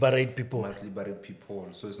Must liberate people. Must liberate people.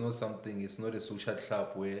 So it's not something. It's not a social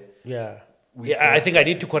club where. Yeah. I think I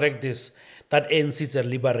need to correct this. That ANC is a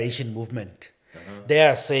liberation movement. They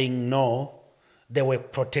are saying no. They were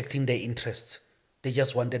protecting their interests. They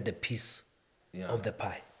just wanted the piece of the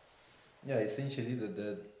pie. Yeah, essentially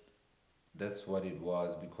that's what it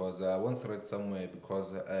was, because I once read somewhere,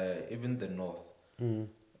 because even the North,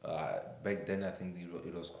 back then I think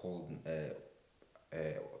it was called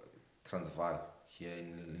Transvaal here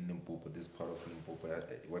in Limpopo, this part of Limpopo.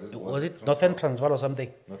 What is Was it Northern Transvaal or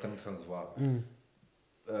something? Northern Transvaal.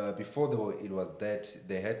 Before it was that,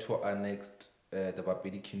 they had to annex the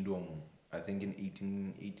Bapedi Kingdom, I think in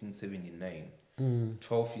 1879.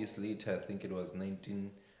 12 years later, I think it was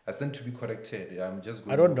 19... I stand to be corrected. I'm just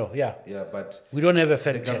going... I don't know, yeah. Yeah, but... We don't have a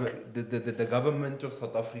fact check. The government of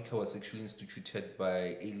South Africa was actually instituted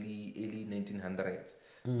by early 1900s.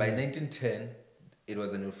 By 1910, it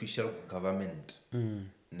was an official government.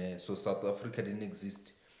 So South Africa didn't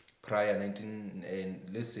exist prior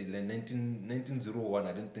 1901.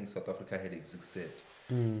 I don't think South Africa had existed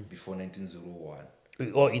before 1901.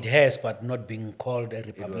 Or it has, but not being called a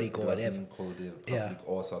republic or It whatever. wasn't called a republic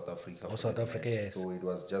or South Africa. Or South Africa, yes. So it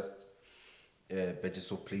was just badges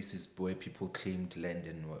of places where people claimed land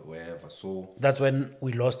and wherever. So That's when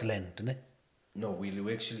we lost land, ne? no, we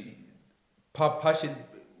actually partially.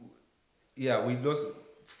 Yeah, we lost.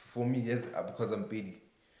 For me, yes, because I'm Pedi.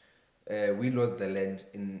 We lost the land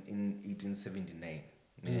in 1879.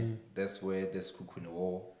 Ne? That's where the Sekhukhune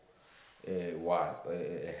War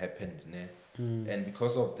happened. Ne? And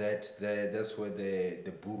because of that, that's where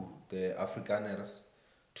the Boer, the Afrikaners,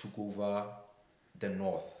 took over the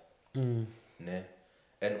north, ne?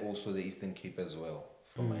 And also the Eastern Cape as well,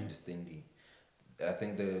 from my understanding. I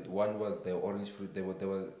think the one was the orange fruit. There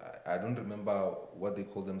was I don't remember what they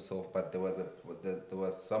called themselves, but there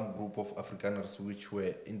was some group of Afrikaners which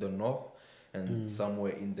were in the north and some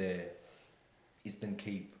were in the Eastern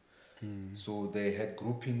Cape. So they had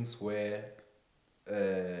groupings where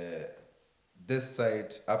this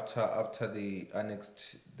side, after they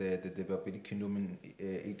annexed the Bapedi Kingdom in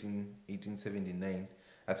 1879,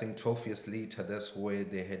 I think 12 years later, that's where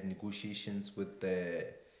they had negotiations with the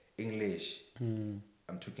English. I'm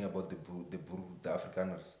talking about the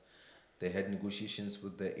Afrikaners. They had negotiations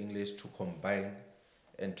with the English to combine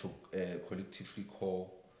and to collectively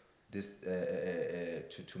call this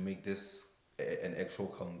to make this an actual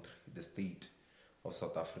country, the state of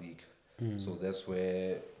South Africa. So that's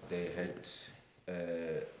where they had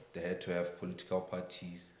to have political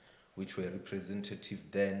parties which were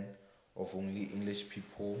representative then of only English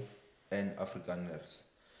people and Afrikaners.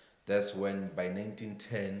 That's when by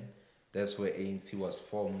 1910, that's where ANC was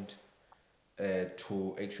formed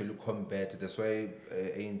to actually combat. That's why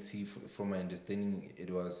ANC, from my understanding,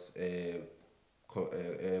 it was a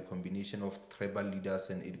combination of tribal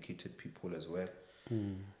leaders and educated people as well.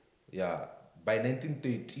 Yeah, by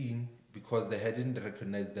 1913, because they hadn't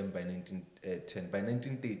recognized them by 1910. By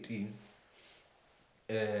 1913,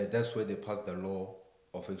 that's where they passed the law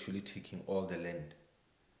of actually taking all the land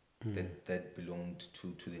that belonged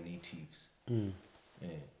to the natives.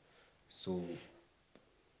 So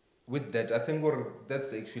with that, I think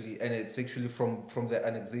that's actually, and it's actually from the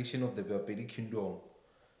annexation of the Bapedi Kingdom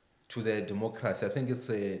to the democracy, I think it's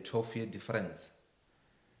a 12-year difference.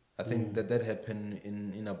 I think that happened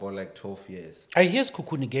in about like 12 years. I hear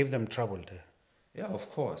Sekhukhune gave them trouble there. Yeah,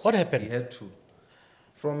 of course. What happened? He had to.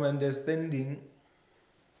 From understanding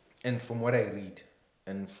and from what I read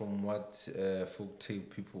and from what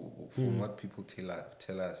what people tell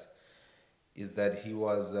us, is that he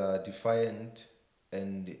was defiant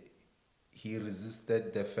and he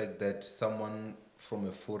resisted the fact that someone from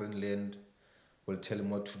a foreign land will tell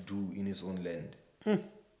him what to do in his own land.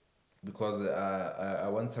 Because I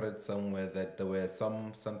once read somewhere that there were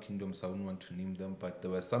some kingdoms, I wouldn't want to name them, but there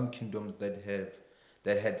were some kingdoms that had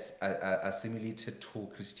assimilated to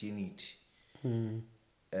Christianity. And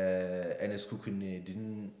Sekhukhune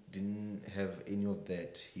didn't have any of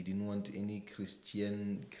that. He didn't want any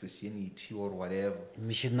Christianity or whatever.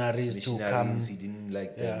 Missionaries to come. He didn't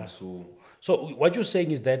like them. So what you're saying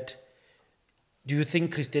is that, do you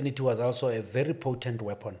think Christianity was also a very potent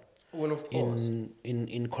weapon? Well, of course.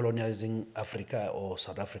 In colonizing Africa or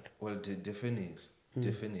South Africa? Well, definitely,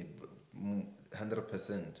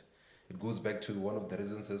 100%. It goes back to one of the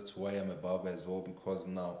reasons as to why I'm a barber as well, because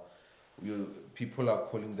now people are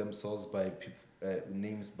calling themselves by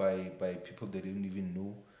names by people they don't even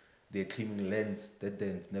know. They're claiming lands that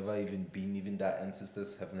they've never even been, even their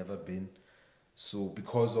ancestors have never been. So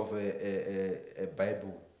because of a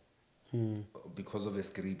Bible, because of a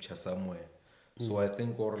scripture somewhere. So I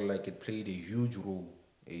think it played a huge role,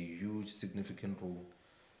 a huge significant role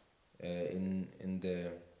in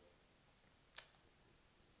the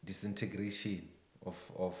disintegration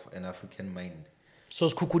of an African mind. So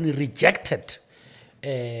Sekhukhune rejected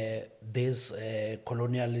these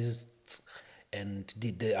colonialists and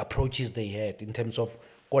the approaches they had in terms of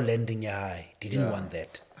landing high. They didn't want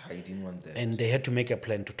that. I didn't want that. And they had to make a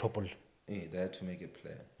plan to topple. Yeah, they had to make a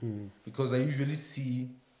plan. Because I usually see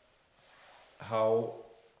how,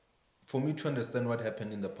 for me to understand what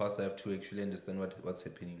happened in the past, I have to actually understand what's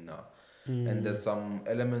happening now. And there's some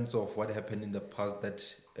elements of what happened in the past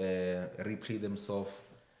that replay themselves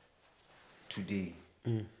today.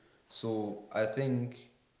 So I think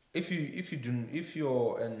if you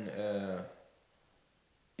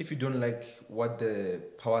don't like what the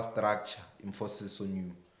power structure enforces on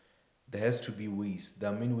you, there has to be ways.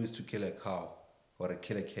 There are many ways to kill a cow or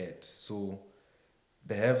kill a cat. So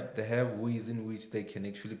they have ways in which they can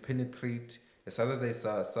actually penetrate. It's either they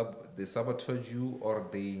sabotage you, or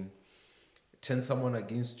they turn someone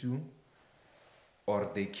against you, or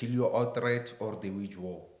they kill you outright, or they wage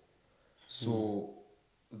war. So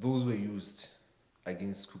those were used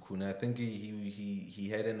against Kukuna. I think he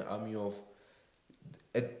had an army of.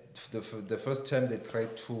 At the first time they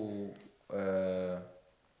tried to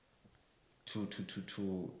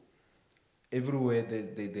everywhere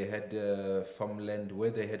they had farmland, where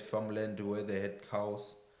they had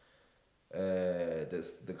cows.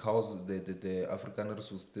 The cows, the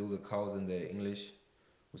Afrikaners would steal the cows, and the English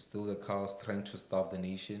would steal the cows, trying to starve the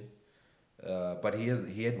nation. But he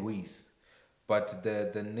had ways. But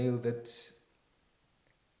the nail that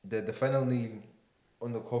the final nail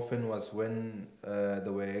on the coffin was when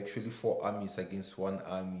there were actually 4 armies against 1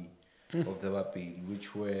 army of the Bapedi,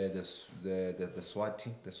 which were the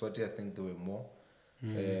Swati. The Swati, I think there were more,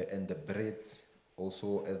 and the Brits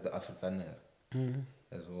also as the Afrikaner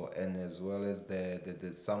as well, and as well as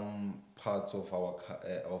the some parts of our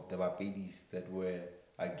of the Bapedis that were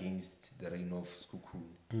against the reign of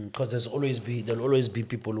Sekhukhune. Because there'll always be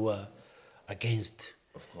people who are against,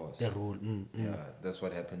 of course, the rule. Yeah, that's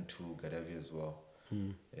what happened to Gaddafi as well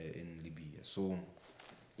in Libya. So,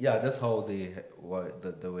 yeah, that's how they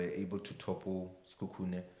were able to topple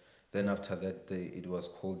Sekhukhune. Then after that, it was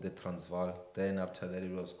called the Transvaal. Then after that,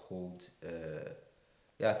 it was called,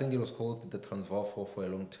 I think it was called the Transvaal for a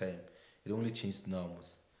long time. It only changed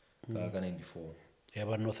names, 94. Yeah,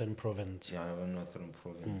 but Northern Province. Yeah, Northern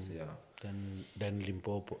Province, yeah. Then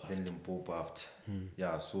Limpopo. Then Limpopo after.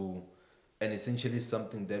 Yeah, so, and essentially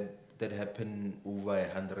something that happened over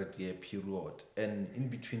 100-year period. And in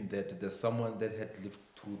between that, there's someone that had lived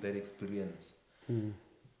through that experience.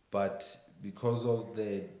 But because of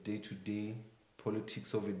the day-to-day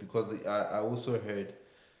politics of it, because I also heard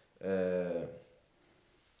the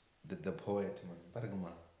poet,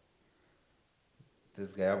 man,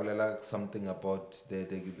 this guy like something about the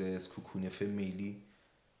Sekhukhune family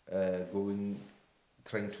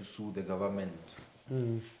trying to sue the government,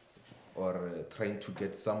 or trying to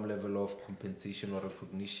get some level of compensation or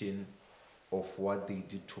recognition of what they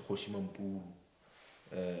did to Hoshimampuru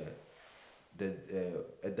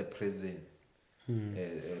at the prison,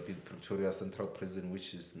 Pretoria Central Prison,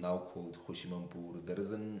 which is now called Hoshimampuru. The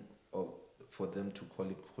reason for them to call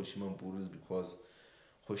it Hoshimampuru is because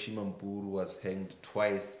Hoshimampuru was hanged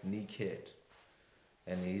twice naked,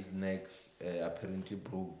 and his neck apparently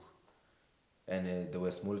broke, and there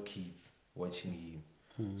were small kids watching him.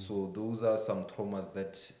 So those are some traumas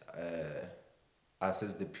that us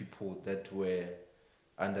as the people that were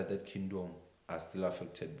under that kingdom are still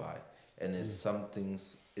affected by, and it's something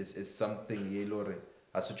yellow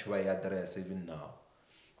as such why I address even now.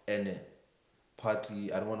 And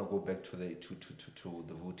partly, I don't want to go back to the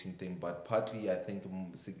voting thing, but partly I think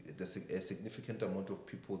a significant amount of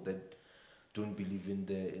people that don't believe in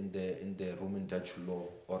the Roman Dutch law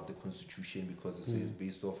or the constitution, because it says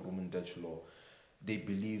based off Roman Dutch law. They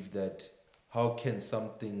believe that how can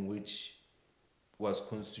something which was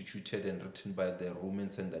constituted and written by the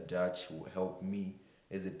Romans and the Dutch help me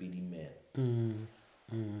as a Pedi man?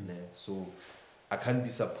 So I can't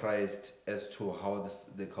be surprised as to how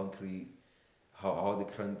the country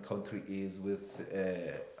is with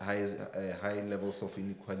high levels of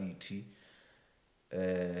inequality.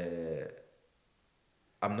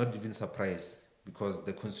 I'm not even surprised, because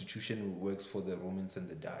the constitution works for the Romans and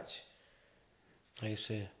the Dutch. I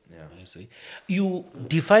see. Yeah. I see. You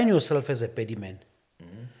define yourself as a Pedi man.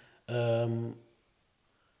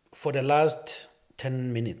 For the last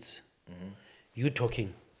 10 minutes, you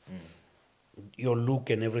talking, your look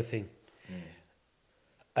and everything.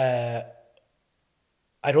 I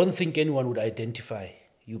don't think anyone would identify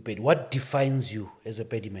you Pedi. What defines you as a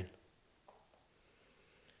Pedi man?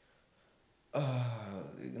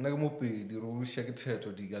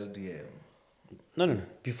 No.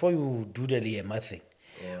 Before you do the Liema thing,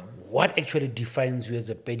 what actually defines you as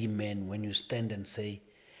a Pedi man when you stand and say,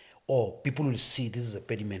 oh, people will see this is a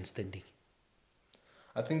Pedi man standing?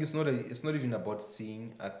 I think it's not even about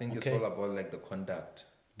seeing. I think it's all about like the conduct.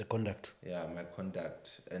 The conduct. Yeah, my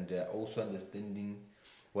conduct, and also understanding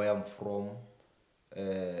where I'm from.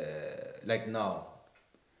 Like now,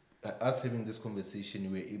 us having this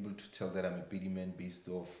conversation, we were able to tell that I'm a Pedi man based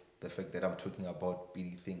off the fact that I'm talking about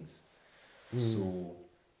Pedi things. So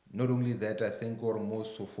not only that, I think, or more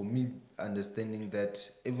so for me, understanding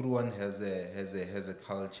that everyone has a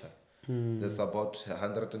culture. There's about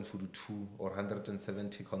 142 or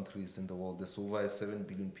 170 countries in the world. There's over 7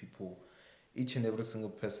 billion people. Each and every single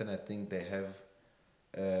person, I think, they have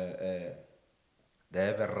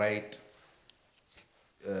a right.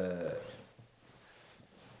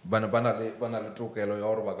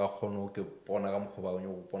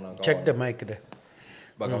 Check the mic there.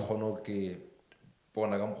 Baka kgono ke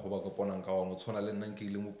bona ka mokgwa ba ka ponang ka ona o tshwana le nna ke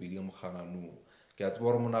ile mo pedi mo ganano ke a tseba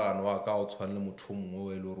gore monagano wa ka o tshwana le motho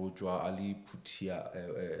mongwe le ro tswa a le Putia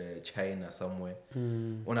China somewhere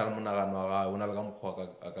o na le monagano wa ga o na le ka mokgwa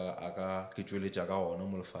aka ke tsweletsa ka ona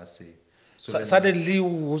mo lefase Suddenly,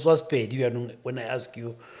 who was paid when I ask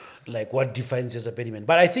you, like, what defines you as a Pedi man?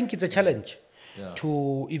 But I think it's a challenge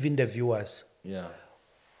to even the viewers. yeah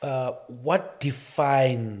What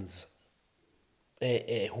defines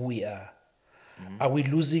who we are? Are we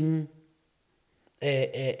losing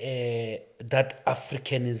that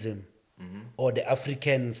Africanism or the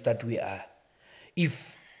Africans that we are?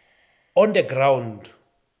 If on the ground,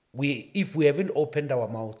 if we haven't opened our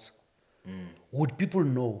mouths, would people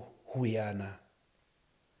know who we are now?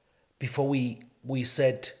 Before we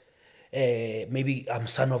said, maybe I'm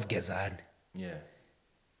son of Gezan. yeah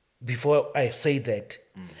Before I say that,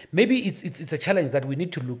 maybe it's a challenge that we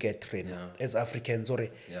need to look at, Rena, as Africans. Or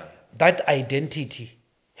that identity,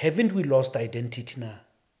 haven't we lost identity now?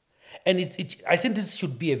 And I think this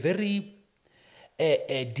should be a very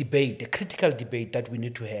debate, a critical debate that we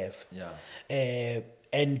need to have. yeah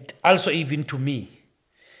And also even to me,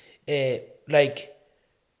 like,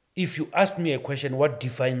 if you ask me a question, what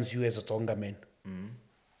defines you as a Tonga man?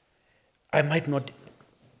 I might not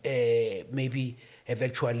maybe have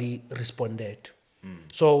actually responded.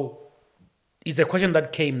 So it's a question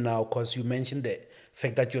that came now because you mentioned the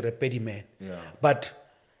fact that you're a Pedi man. Yeah. But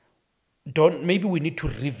maybe we need to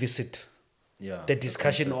revisit the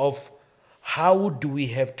discussion of how do we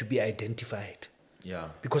have to be identified? yeah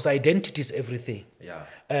Because identity is everything. yeah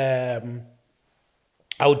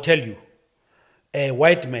I would tell you, a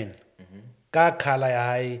white man, ka color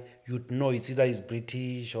ya hae, you'd know it's either he's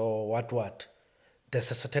British or what.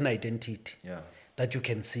 There's a certain identity that you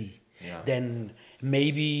can see. Yeah. Then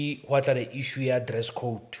maybe what are the issue ya dress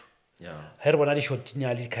code? yeah Here one are short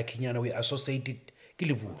kakinyana, we associate it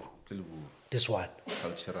kiliburu. This one.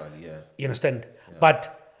 culturally yeah You understand?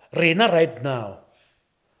 But Rena right now,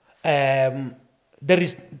 there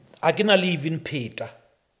is I can even Peter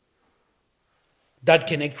that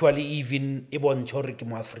can actually even ibon choriki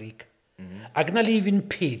mo Africa. I can even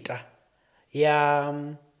Peter ya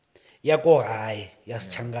go high ya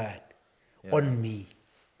Changani on me.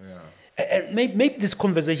 yeah And maybe this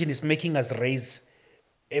conversation is making us raise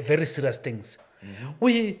very serious things.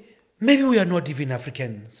 Maybe we are not even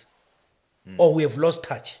Africans, or we have lost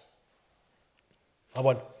touch.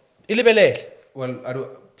 Well,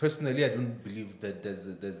 personally, I don't believe that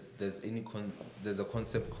there's a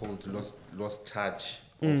concept called lost touch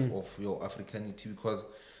of your Africanity, because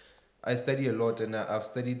I study a lot and I've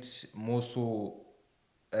studied more so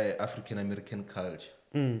African American culture.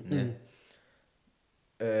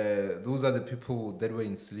 Those are the people that were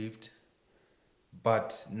enslaved,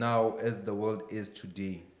 but now as the world is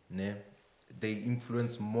today, they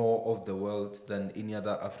influence more of the world than any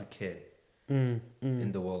other African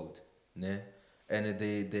in the world. And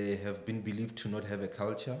they have been believed to not have a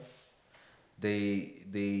culture.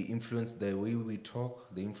 They influence the way we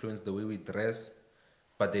talk, they influence the way we dress,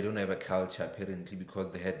 but they don't have a culture apparently,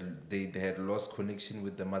 because they had lost connection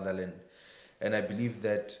with the motherland. And I believe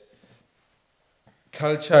that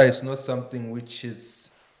culture is not something which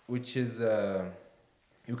is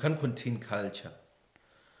you can't contain culture.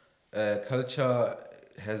 Culture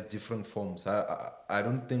has different forms. I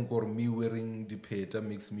don't think me wearing the peta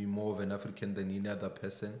makes me more of an African than any other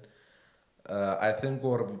person. I think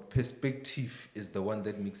perspective is the one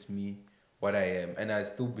that makes me what I am, and I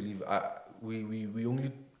still believe we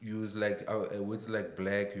only use like words like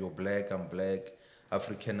black, you're black, I'm black,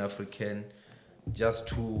 African, just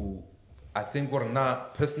to. I think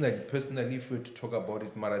personally, if we were to talk about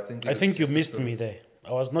it, but I think you missed me there.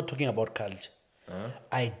 I was not talking about culture.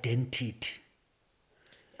 Identity.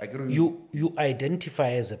 I agree. You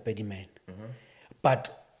identify as a Pedi man,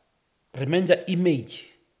 but remember, image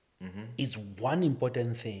is one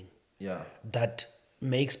important thing that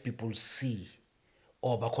makes people see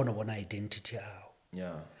or bakona bona identity.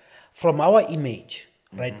 From our image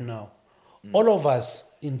right now, all of us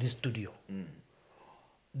in this studio,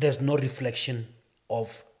 there's no reflection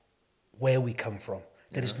of where we come from.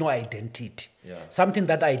 There is no identity. Yeah. Something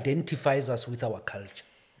that identifies us with our culture.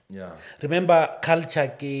 Yeah. Remember, culture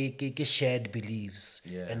ke shared beliefs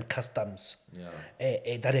Yeah. and customs Yeah.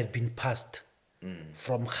 that have been passed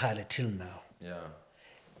from Khale till now. Yeah.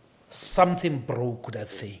 Something broke that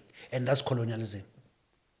thing, and that's colonialism.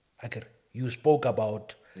 Okay. You spoke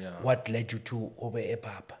about what led you to Obe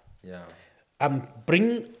Epapa. Yeah. I'm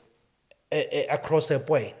bringing across a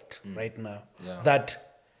point right now that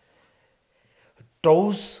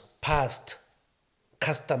those past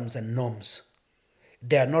customs and norms,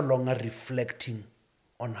 they are no longer reflecting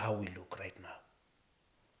on how we look right now.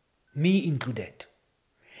 Me included.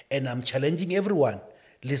 And I'm challenging everyone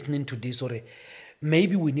listening to this, or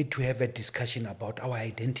maybe we need to have a discussion about our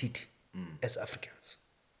identity as Africans.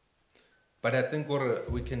 But I think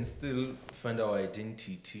we can still find our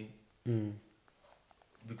identity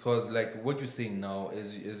because, like what you're saying now,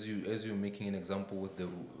 as you're making an example with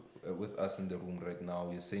with us in the room right now,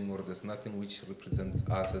 you're saying, there's nothing which represents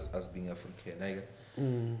us as us being African.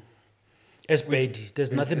 As Bedi,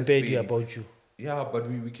 there's nothing as Bedi Bedi. about you. Yeah, but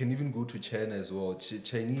we can even go to China as well.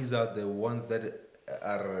 Chinese are the ones that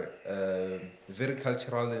are very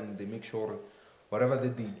cultural, and they make sure whatever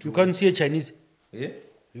that they do. You can't see a Chinese. Yeah.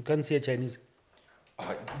 You can't see a Chinese.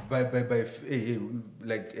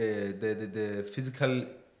 The physical,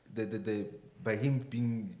 by him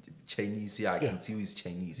being Chinese, I can see he's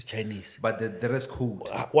Chinese. It's Chinese. But the dress code.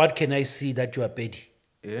 What can I see that you are Bedi?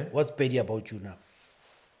 Yeah. What's Bedi about you now?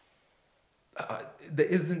 There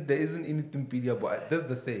isn't anything petty about. That's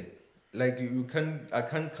the thing. Like I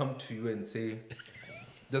can't come to you and say.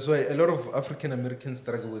 That's why a lot of African Americans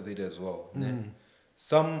struggle with it as well.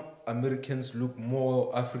 Some Americans look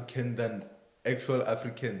more African than actual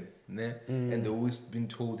Africans, and they've always been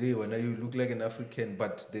told, "Hey, when you look like an African,"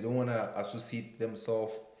 but they don't want to associate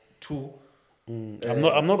themselves to. I'm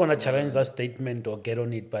not gonna challenge that statement or get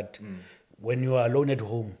on it, but when you are alone at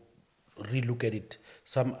home, re-look at it.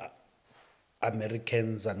 Some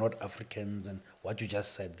Americans are not Africans, and what you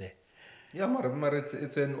just said there. Yeah, but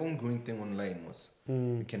it's an ongoing thing online.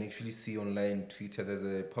 You can actually see online, Twitter, there's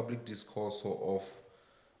a public discourse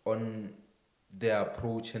on their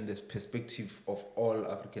approach and the perspective of all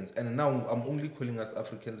Africans. And now I'm only calling us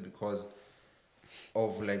Africans because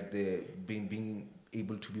of like the being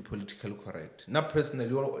able to be politically correct. Not personally,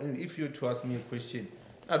 if you were to ask me a question,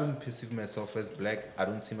 I don't perceive myself as black. I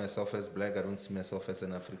don't see myself as black. I don't see myself as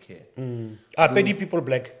an African. Are many people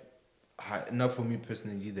black? Not for me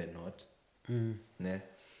personally, they're not.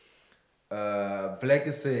 Black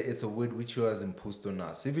it's a word which was imposed on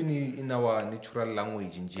us. Even in our natural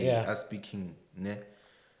language, in us speaking,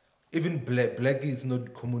 even black is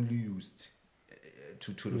not commonly used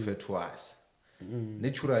to refer to us.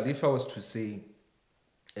 Naturally, if I was to say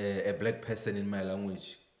a black person in my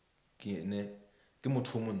language, ke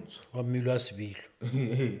motho o montsho. Wa mmelo a sebilo.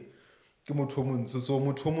 Ke motho o montsho. So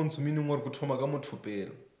motho o montsho meaning gore go thoma ka motho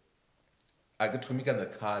pele. I get to make the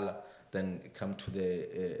color, then come to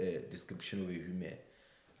the description of a human.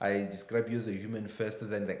 I describe you as a human first,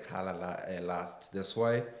 then the color last. That's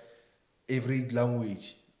why every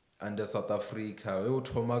language under South Africa,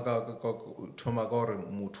 umuntu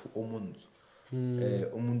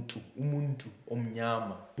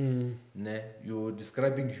omnyama. You're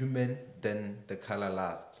describing human, then the color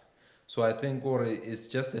last. So I think it's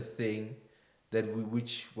just a thing that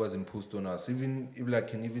which was imposed on us. Even if I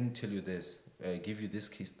can even tell you this, give you this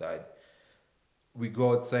case study. We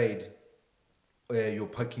go outside, you're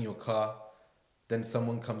parking your car, then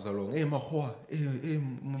someone comes along, hey, Mahua, hey,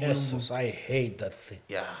 Yes, I hate that thing.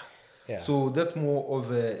 Yeah. Yeah. So that's more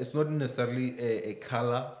of it's not necessarily a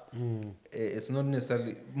color, it's not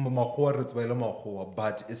necessarily Mahua,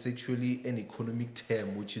 but it's actually an economic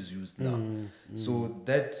term which is used now. So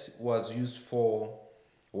that was used for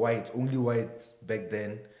whites, only whites back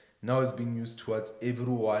then. Now it's being used towards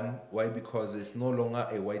everyone. Why? Because it's no longer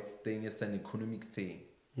a white thing, it's an economic thing.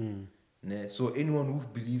 So anyone who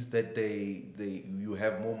believes that you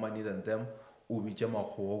have more money than them,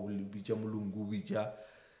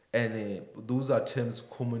 and those are terms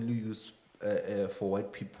commonly used for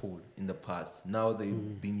white people in the past. Now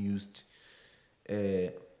they've been used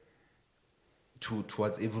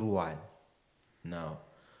towards everyone now.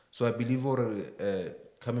 So I believe,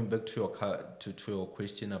 coming back to your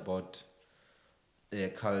question about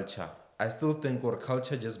culture, I still think our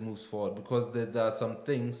culture just moves forward because there are some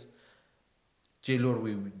things,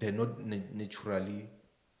 they're not naturally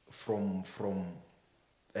from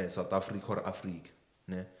South Africa or Africa.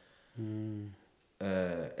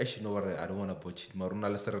 Actually, no, I don't want to butch it. Maruna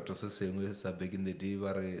le serato se sengwe sa back in the day,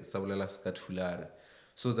 ba re sa bolela ska thulare.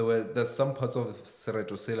 So there's some parts of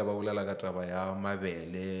Sereto Sela ba bolela ka taba ya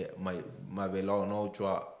mabele ona o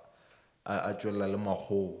tswa a tswela le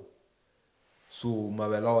mago. So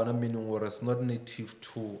mabele ona meaning or it's not native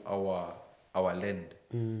to our land.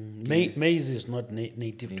 Maize is not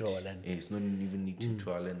native to our land. It's not even native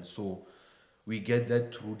to our land. So we get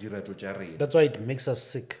that through the Rato. That's why it makes us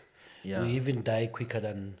sick. Yeah. We even die quicker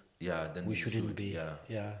than Then we shouldn't be.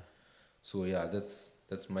 Yeah. So yeah,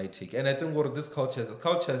 that's my take. And I think what the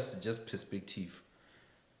culture is just perspective.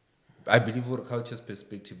 I believe what culture is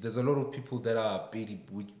perspective. There's a lot of people that are paid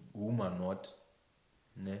whom are not.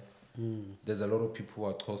 Ne? There's a lot of people who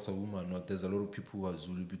are Xhosa whom are not. There's a lot of people who are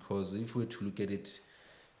Zulu, because if we were to look at it,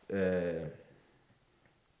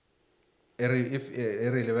 if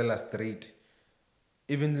every level are straight,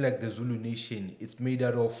 even like the Zulu nation, it's made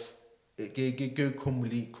out of a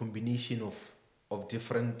combination of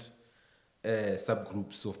different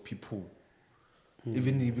subgroups of people.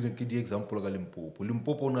 Even the example of Limpopo.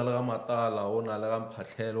 Limpopo na la matala, ona la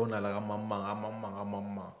mpatlhelo, ona la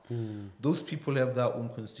mamma. Those people have their own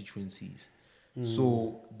constituencies.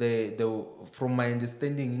 So from my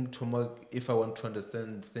understanding, if I want to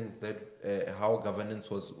understand things that how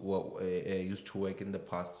governance used to work in the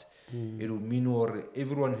past, it would mean or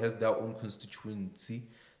everyone has their own constituency.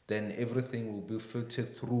 Then everything will be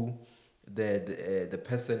filtered through the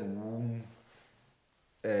person whom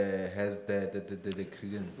has the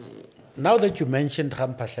credence. Now that you mentioned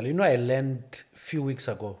Rampashal, I learned a few weeks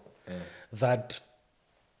ago that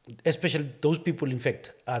especially those people, in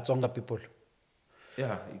fact, are Tsonga people.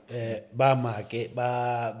 Yeah. They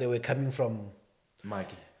were coming from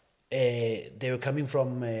Maki. They were coming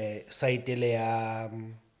from Saitelea,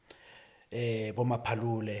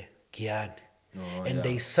 Bomapalule, Kian. And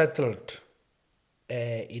they settled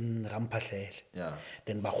in Rampashal. Yeah.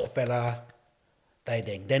 Then Bahopela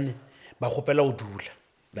died. Then Bahopela Udula.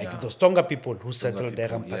 Like those Tonga people who settled there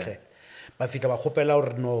Rampashal. But Fita Bahopela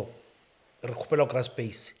or no. Grass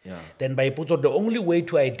space. Then by put the only way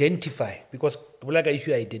to identify, because like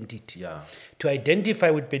issue identity. To identify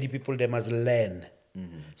with petty people, they must learn.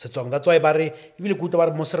 So that's why Barry, even good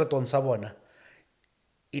about Moseraton Savona.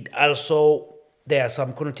 It also there are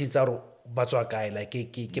some connotations are Batsuakai like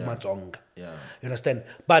Kimatonga. You understand?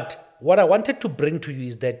 But what I wanted to bring to you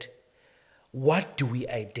is that what do we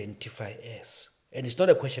identify as? And it's not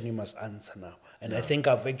a question you must answer now. And I think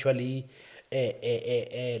I've actually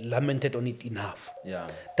lamented on it enough.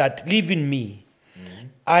 That live in me,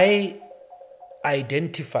 I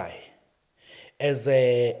identify as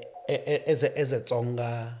a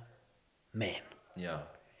Tsonga man.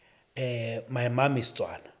 My mom is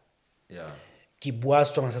Tswana. Ki bua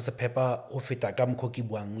Tsonga sa sepepa ho feta ka mokgo ke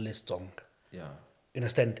buang le Tsonga. You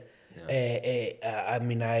understand? I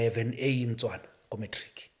mean, I have an A in Tswana,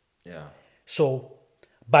 matric. So,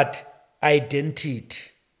 but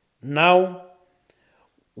identity. Now,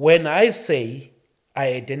 when I say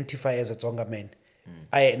I identify as a Tsonga man,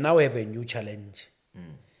 I now have a new challenge.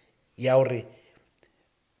 Yauri,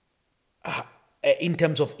 in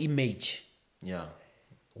terms of image,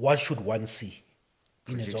 what should one see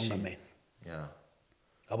in a Tsonga man?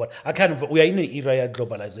 We are in an era of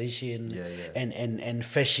globalization and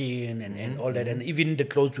fashion and all that, and even the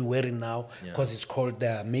clothes we're wearing now, because it's cold,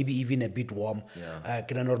 maybe even a bit warm.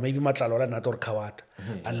 Or maybe matlalola not or kawat,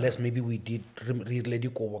 unless maybe we did really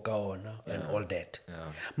on and all that.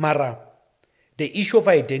 Mara, the issue of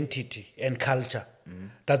identity and culture,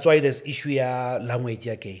 that's why there's issue of language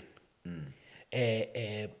again.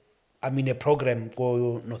 I'm in a program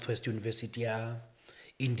called Northwest University,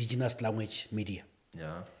 Indigenous Language Media.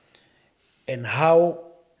 And how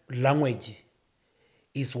language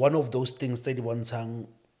is one of those things that want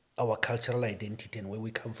our cultural identity and where we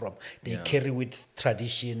come from. They carry with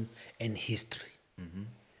tradition and history. You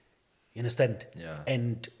understand?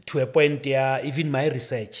 And to a point, even my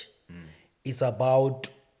research is about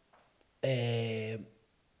the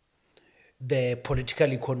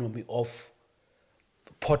political economy of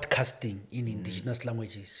podcasting in indigenous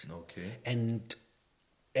languages. And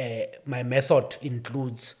my method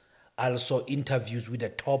includes also interviews with the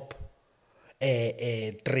top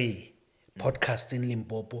 3 podcasts in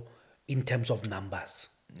Limpopo in terms of numbers.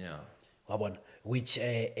 Which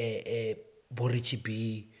Borichi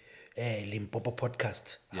B Limpopo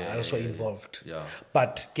podcast are also involved.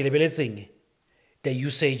 But the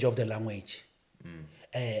usage of the language.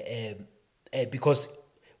 Because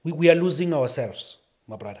we are losing ourselves,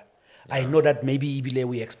 my brother. I know that maybe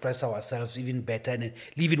we express ourselves even better. And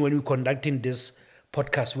even when we're conducting this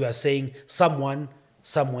podcast, we are saying someone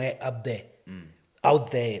somewhere up there, out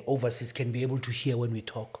there, overseas, can be able to hear when we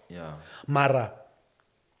talk. Mara,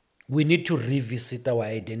 we need to revisit our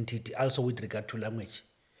identity also with regard to language,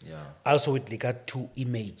 Yeah. also with regard to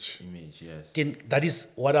image. Image, yes. That is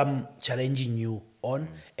what I'm challenging you on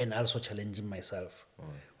and also challenging myself.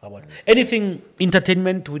 About anything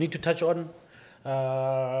entertainment we need to touch on.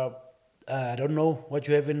 I don't know what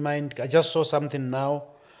you have in mind. I just saw something now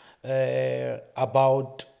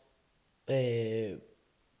about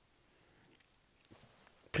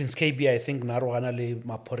Prince KB, I think Narohanale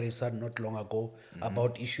Maporesa not long ago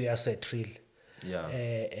about issue as a trill.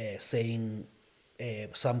 Yeah. Saying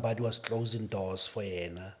somebody was closing doors for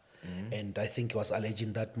Yena. And I think he was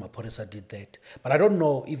alleging that Maporesa did that. But I don't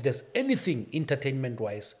know if there's anything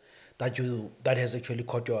entertainment-wise that has actually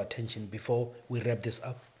caught your attention before we wrap this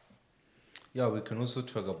up. Yeah, we can also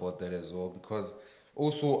talk about that as well, because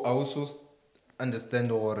also I also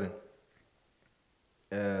understand or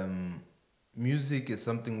music is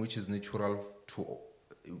something which is natural to,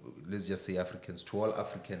 let's just say, Africans, to all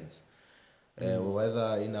Africans,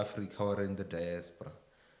 whether in Africa or in the diaspora.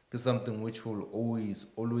 It's something which will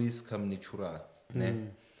always come natural.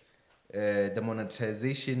 The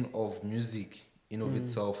monetization of music in of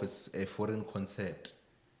itself is a foreign concept.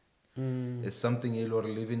 It's something a lot of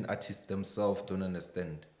living artists themselves don't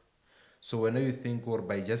understand. So whenever you think, or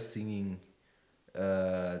by just singing,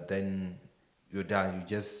 then you're done. You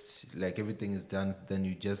just, like, everything is done. Then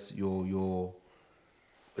you just you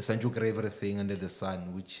essentially everything under the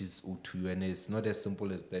sun, which is owed to you, and it's not as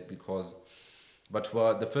simple as that. Because, but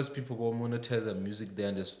the first people who monetize the music, they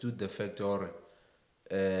understood the fact, or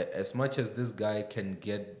as much as this guy can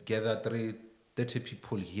gather 30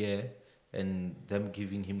 people here and them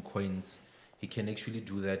giving him coins, he can actually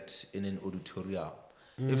do that in an auditorium.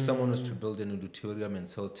 If someone was to build an auditorium and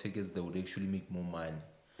sell tickets, they would actually make more money.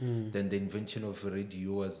 Then the invention of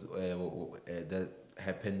radio was that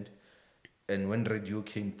happened, and when radio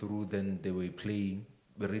came through, then they were playing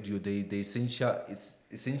the radio.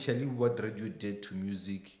 Essentially what radio did to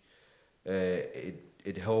music,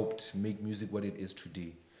 it helped make music what it is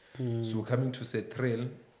today. So coming to say Trail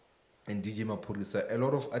and DJ Maporisa, a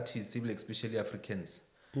lot of artists, especially Africans,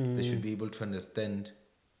 they should be able to understand,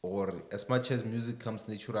 or as much as music comes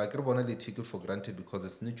natural, I can't want to take it for granted because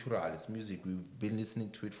it's natural, it's music. We've been listening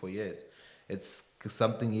to it for years. It's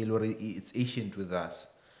something, it's ancient with us,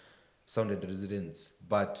 sounded residents.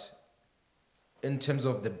 But in terms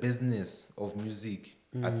of the business of music,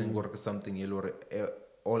 I think work is something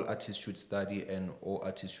all artists should study and all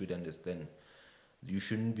artists should understand. You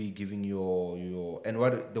shouldn't be giving your and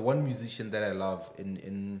what the one musician that I love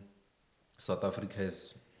in South Africa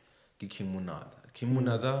is King Munada. King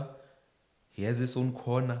Munada, he has his own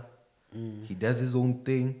corner. He does his own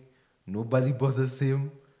thing. Nobody bothers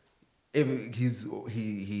him.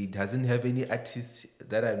 He doesn't have any artist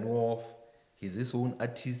that I know of. He's his own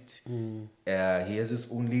artist. He has his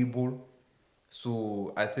own label.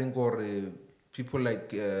 So I think people like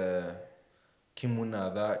King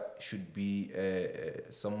Munada should be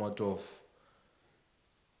somewhat of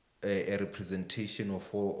a representation of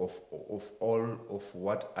all of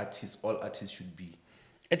what all artists should be.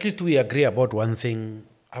 At least we agree about one thing.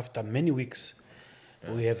 After many weeks,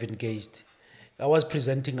 we have engaged. I was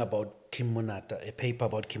presenting about Kim Munata, a paper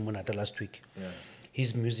about Kim Munata last week.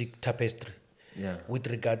 His music tapestry. With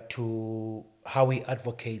regard to how he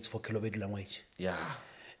advocates for Kilobedu language.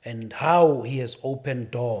 And how he has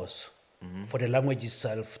opened doors for the language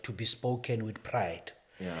itself to be spoken with pride.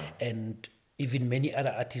 And even many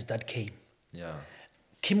other artists that came.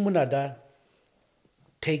 Kim Munada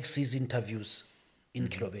takes his interviews in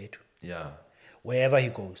Kilobedu. Wherever he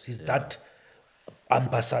goes, he's that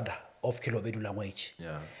ambassador of Kilobedu language.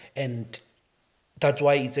 And that's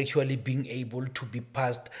why it's actually being able to be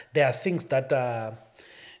passed. There are things that are,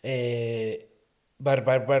 the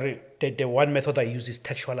one method I use is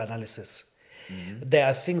textual analysis. There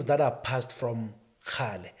are things that are passed from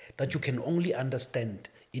Khale that you can only understand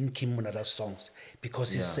in Kim Munada's songs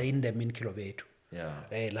because he's saying them in Kilobedu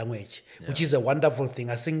language, which is a wonderful thing.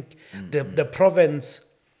 I think the province,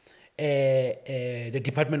 the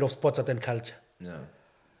Department of Sports, Art and Culture,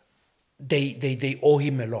 they owe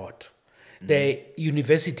him a lot. The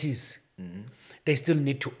universities, they still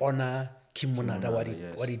need to honor Kim Munada,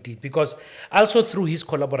 what he did. Because also through his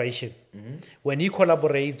collaboration, when he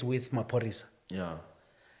collaborates with Maporisa,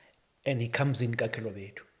 and he comes in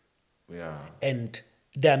Kilobedu, and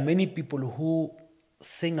there are many people who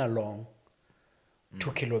sing along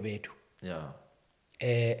to Kilobedu,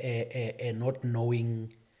 not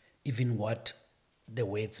knowing even what the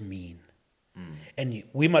words mean. And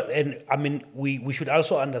we should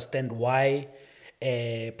also understand why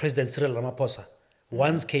President Cyril Ramaphosa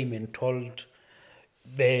once came and told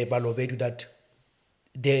the Balobedu that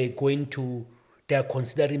they are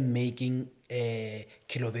considering making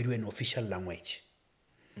Kilobedu an official language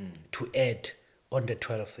to add on the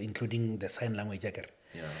 12th, including the sign language.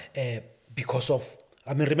 Because of,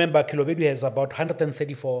 remember, Kilobedu has about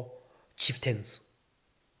 134 chieftains.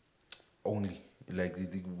 Only like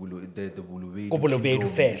the Bulubedu Kobolobedu kingdom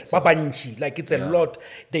fair. itself. Babanchi, like it's a lot.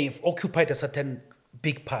 They've occupied a certain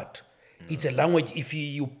big part. It's a language. If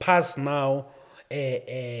you pass now,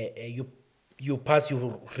 you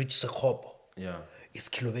reach Sekop. Yeah. It's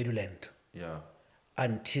Kilobedu land. Yeah.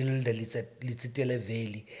 Until the Litsitele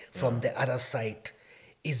Valley from the other side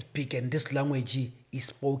is big, and this language is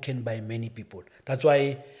spoken by many people. That's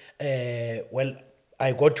why,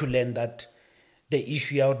 I got to learn that the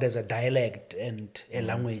issue out there's a dialect and a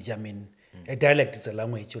language. A dialect is a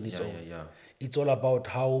language on its own. It's all about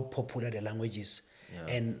how popular the language is,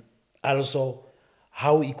 and also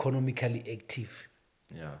how economically active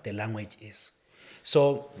the language is.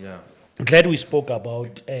 So glad we spoke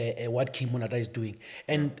about what King Monada is doing,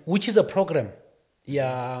 and which is a program.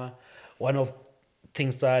 One of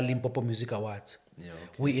things are Limpopo Music Awards.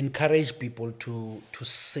 We encourage people to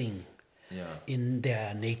sing in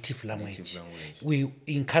their native language. We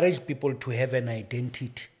encourage people to have an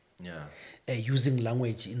identity using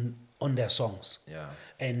language on their songs.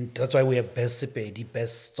 And that's why we have Best Sepedi,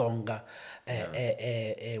 Best Songa,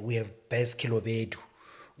 we have Best Kilobedu.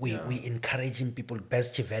 We encouraging people,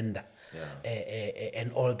 Best Chivenda,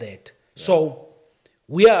 and all that. So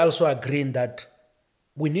we are also agreeing that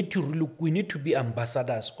we need to be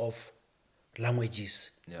ambassadors of languages.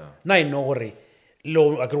 Now I know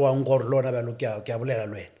lo akwa ngor lo na ba lo kya bolela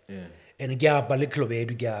lo ena. And kya ba le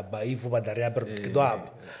Kilobedu kya ba if ba dare ba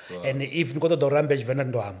kidwab. And if ngoto do rambe vena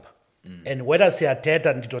ndo hamba. And whether say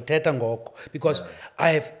athetha nditothetha ngoko because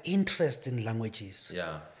I have interest in languages.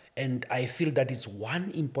 And I feel that is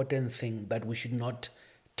one important thing that we should not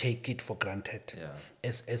take it for granted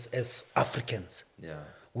as Africans,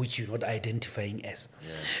 which you're not identifying as.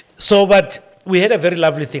 So, but we had a very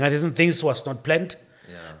lovely thing. I think things was not planned.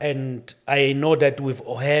 And I know that we've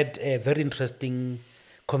had very interesting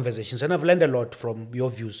conversations. And I've learned a lot from your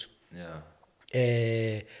views.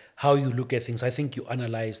 How you look at things. I think you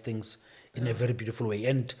analyze things in a very beautiful way.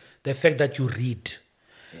 And the fact that you read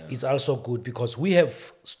is also good because we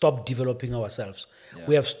have stopped developing ourselves.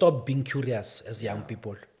 We have stopped being curious as young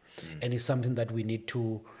people. And it's something that we need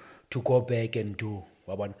to go back and do.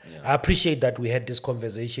 I appreciate that we had this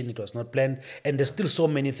conversation. It was not planned. And there's still so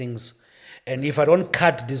many things. And if I don't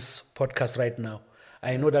cut this podcast right now,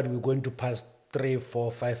 I know that we're going to pass 3,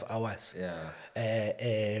 4, 5 hours.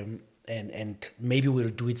 And maybe we'll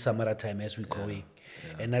do it some other time as we're going.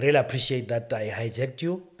 And I really appreciate that I hijacked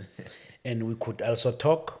you. And we could also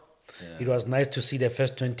talk. It was nice to see the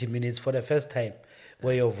first 20 minutes for the first time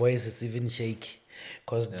where your voice is even shaky.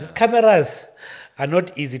 Because these cameras are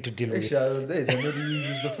not easy to deal with.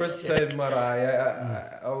 It's the first time,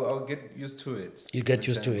 Mara. I'll get used to it. You get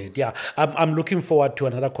used to it, I'm looking forward to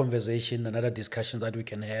another conversation, another discussion that we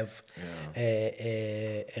can have.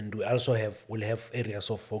 And we also will have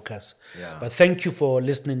areas of focus. But thank you for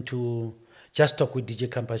listening to Just Talk with DJ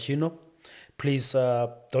Cappuccino. Please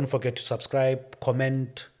don't forget to subscribe,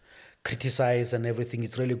 comment, criticize, and everything.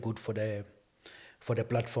 It's really good for the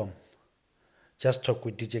platform. Just Talk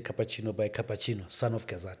with DJ Cappuccino by Cappuccino, son of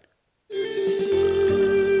Kazan.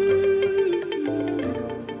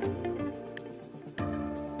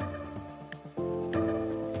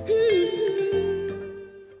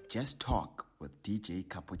 Just Talk with DJ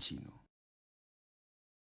Cappuccino.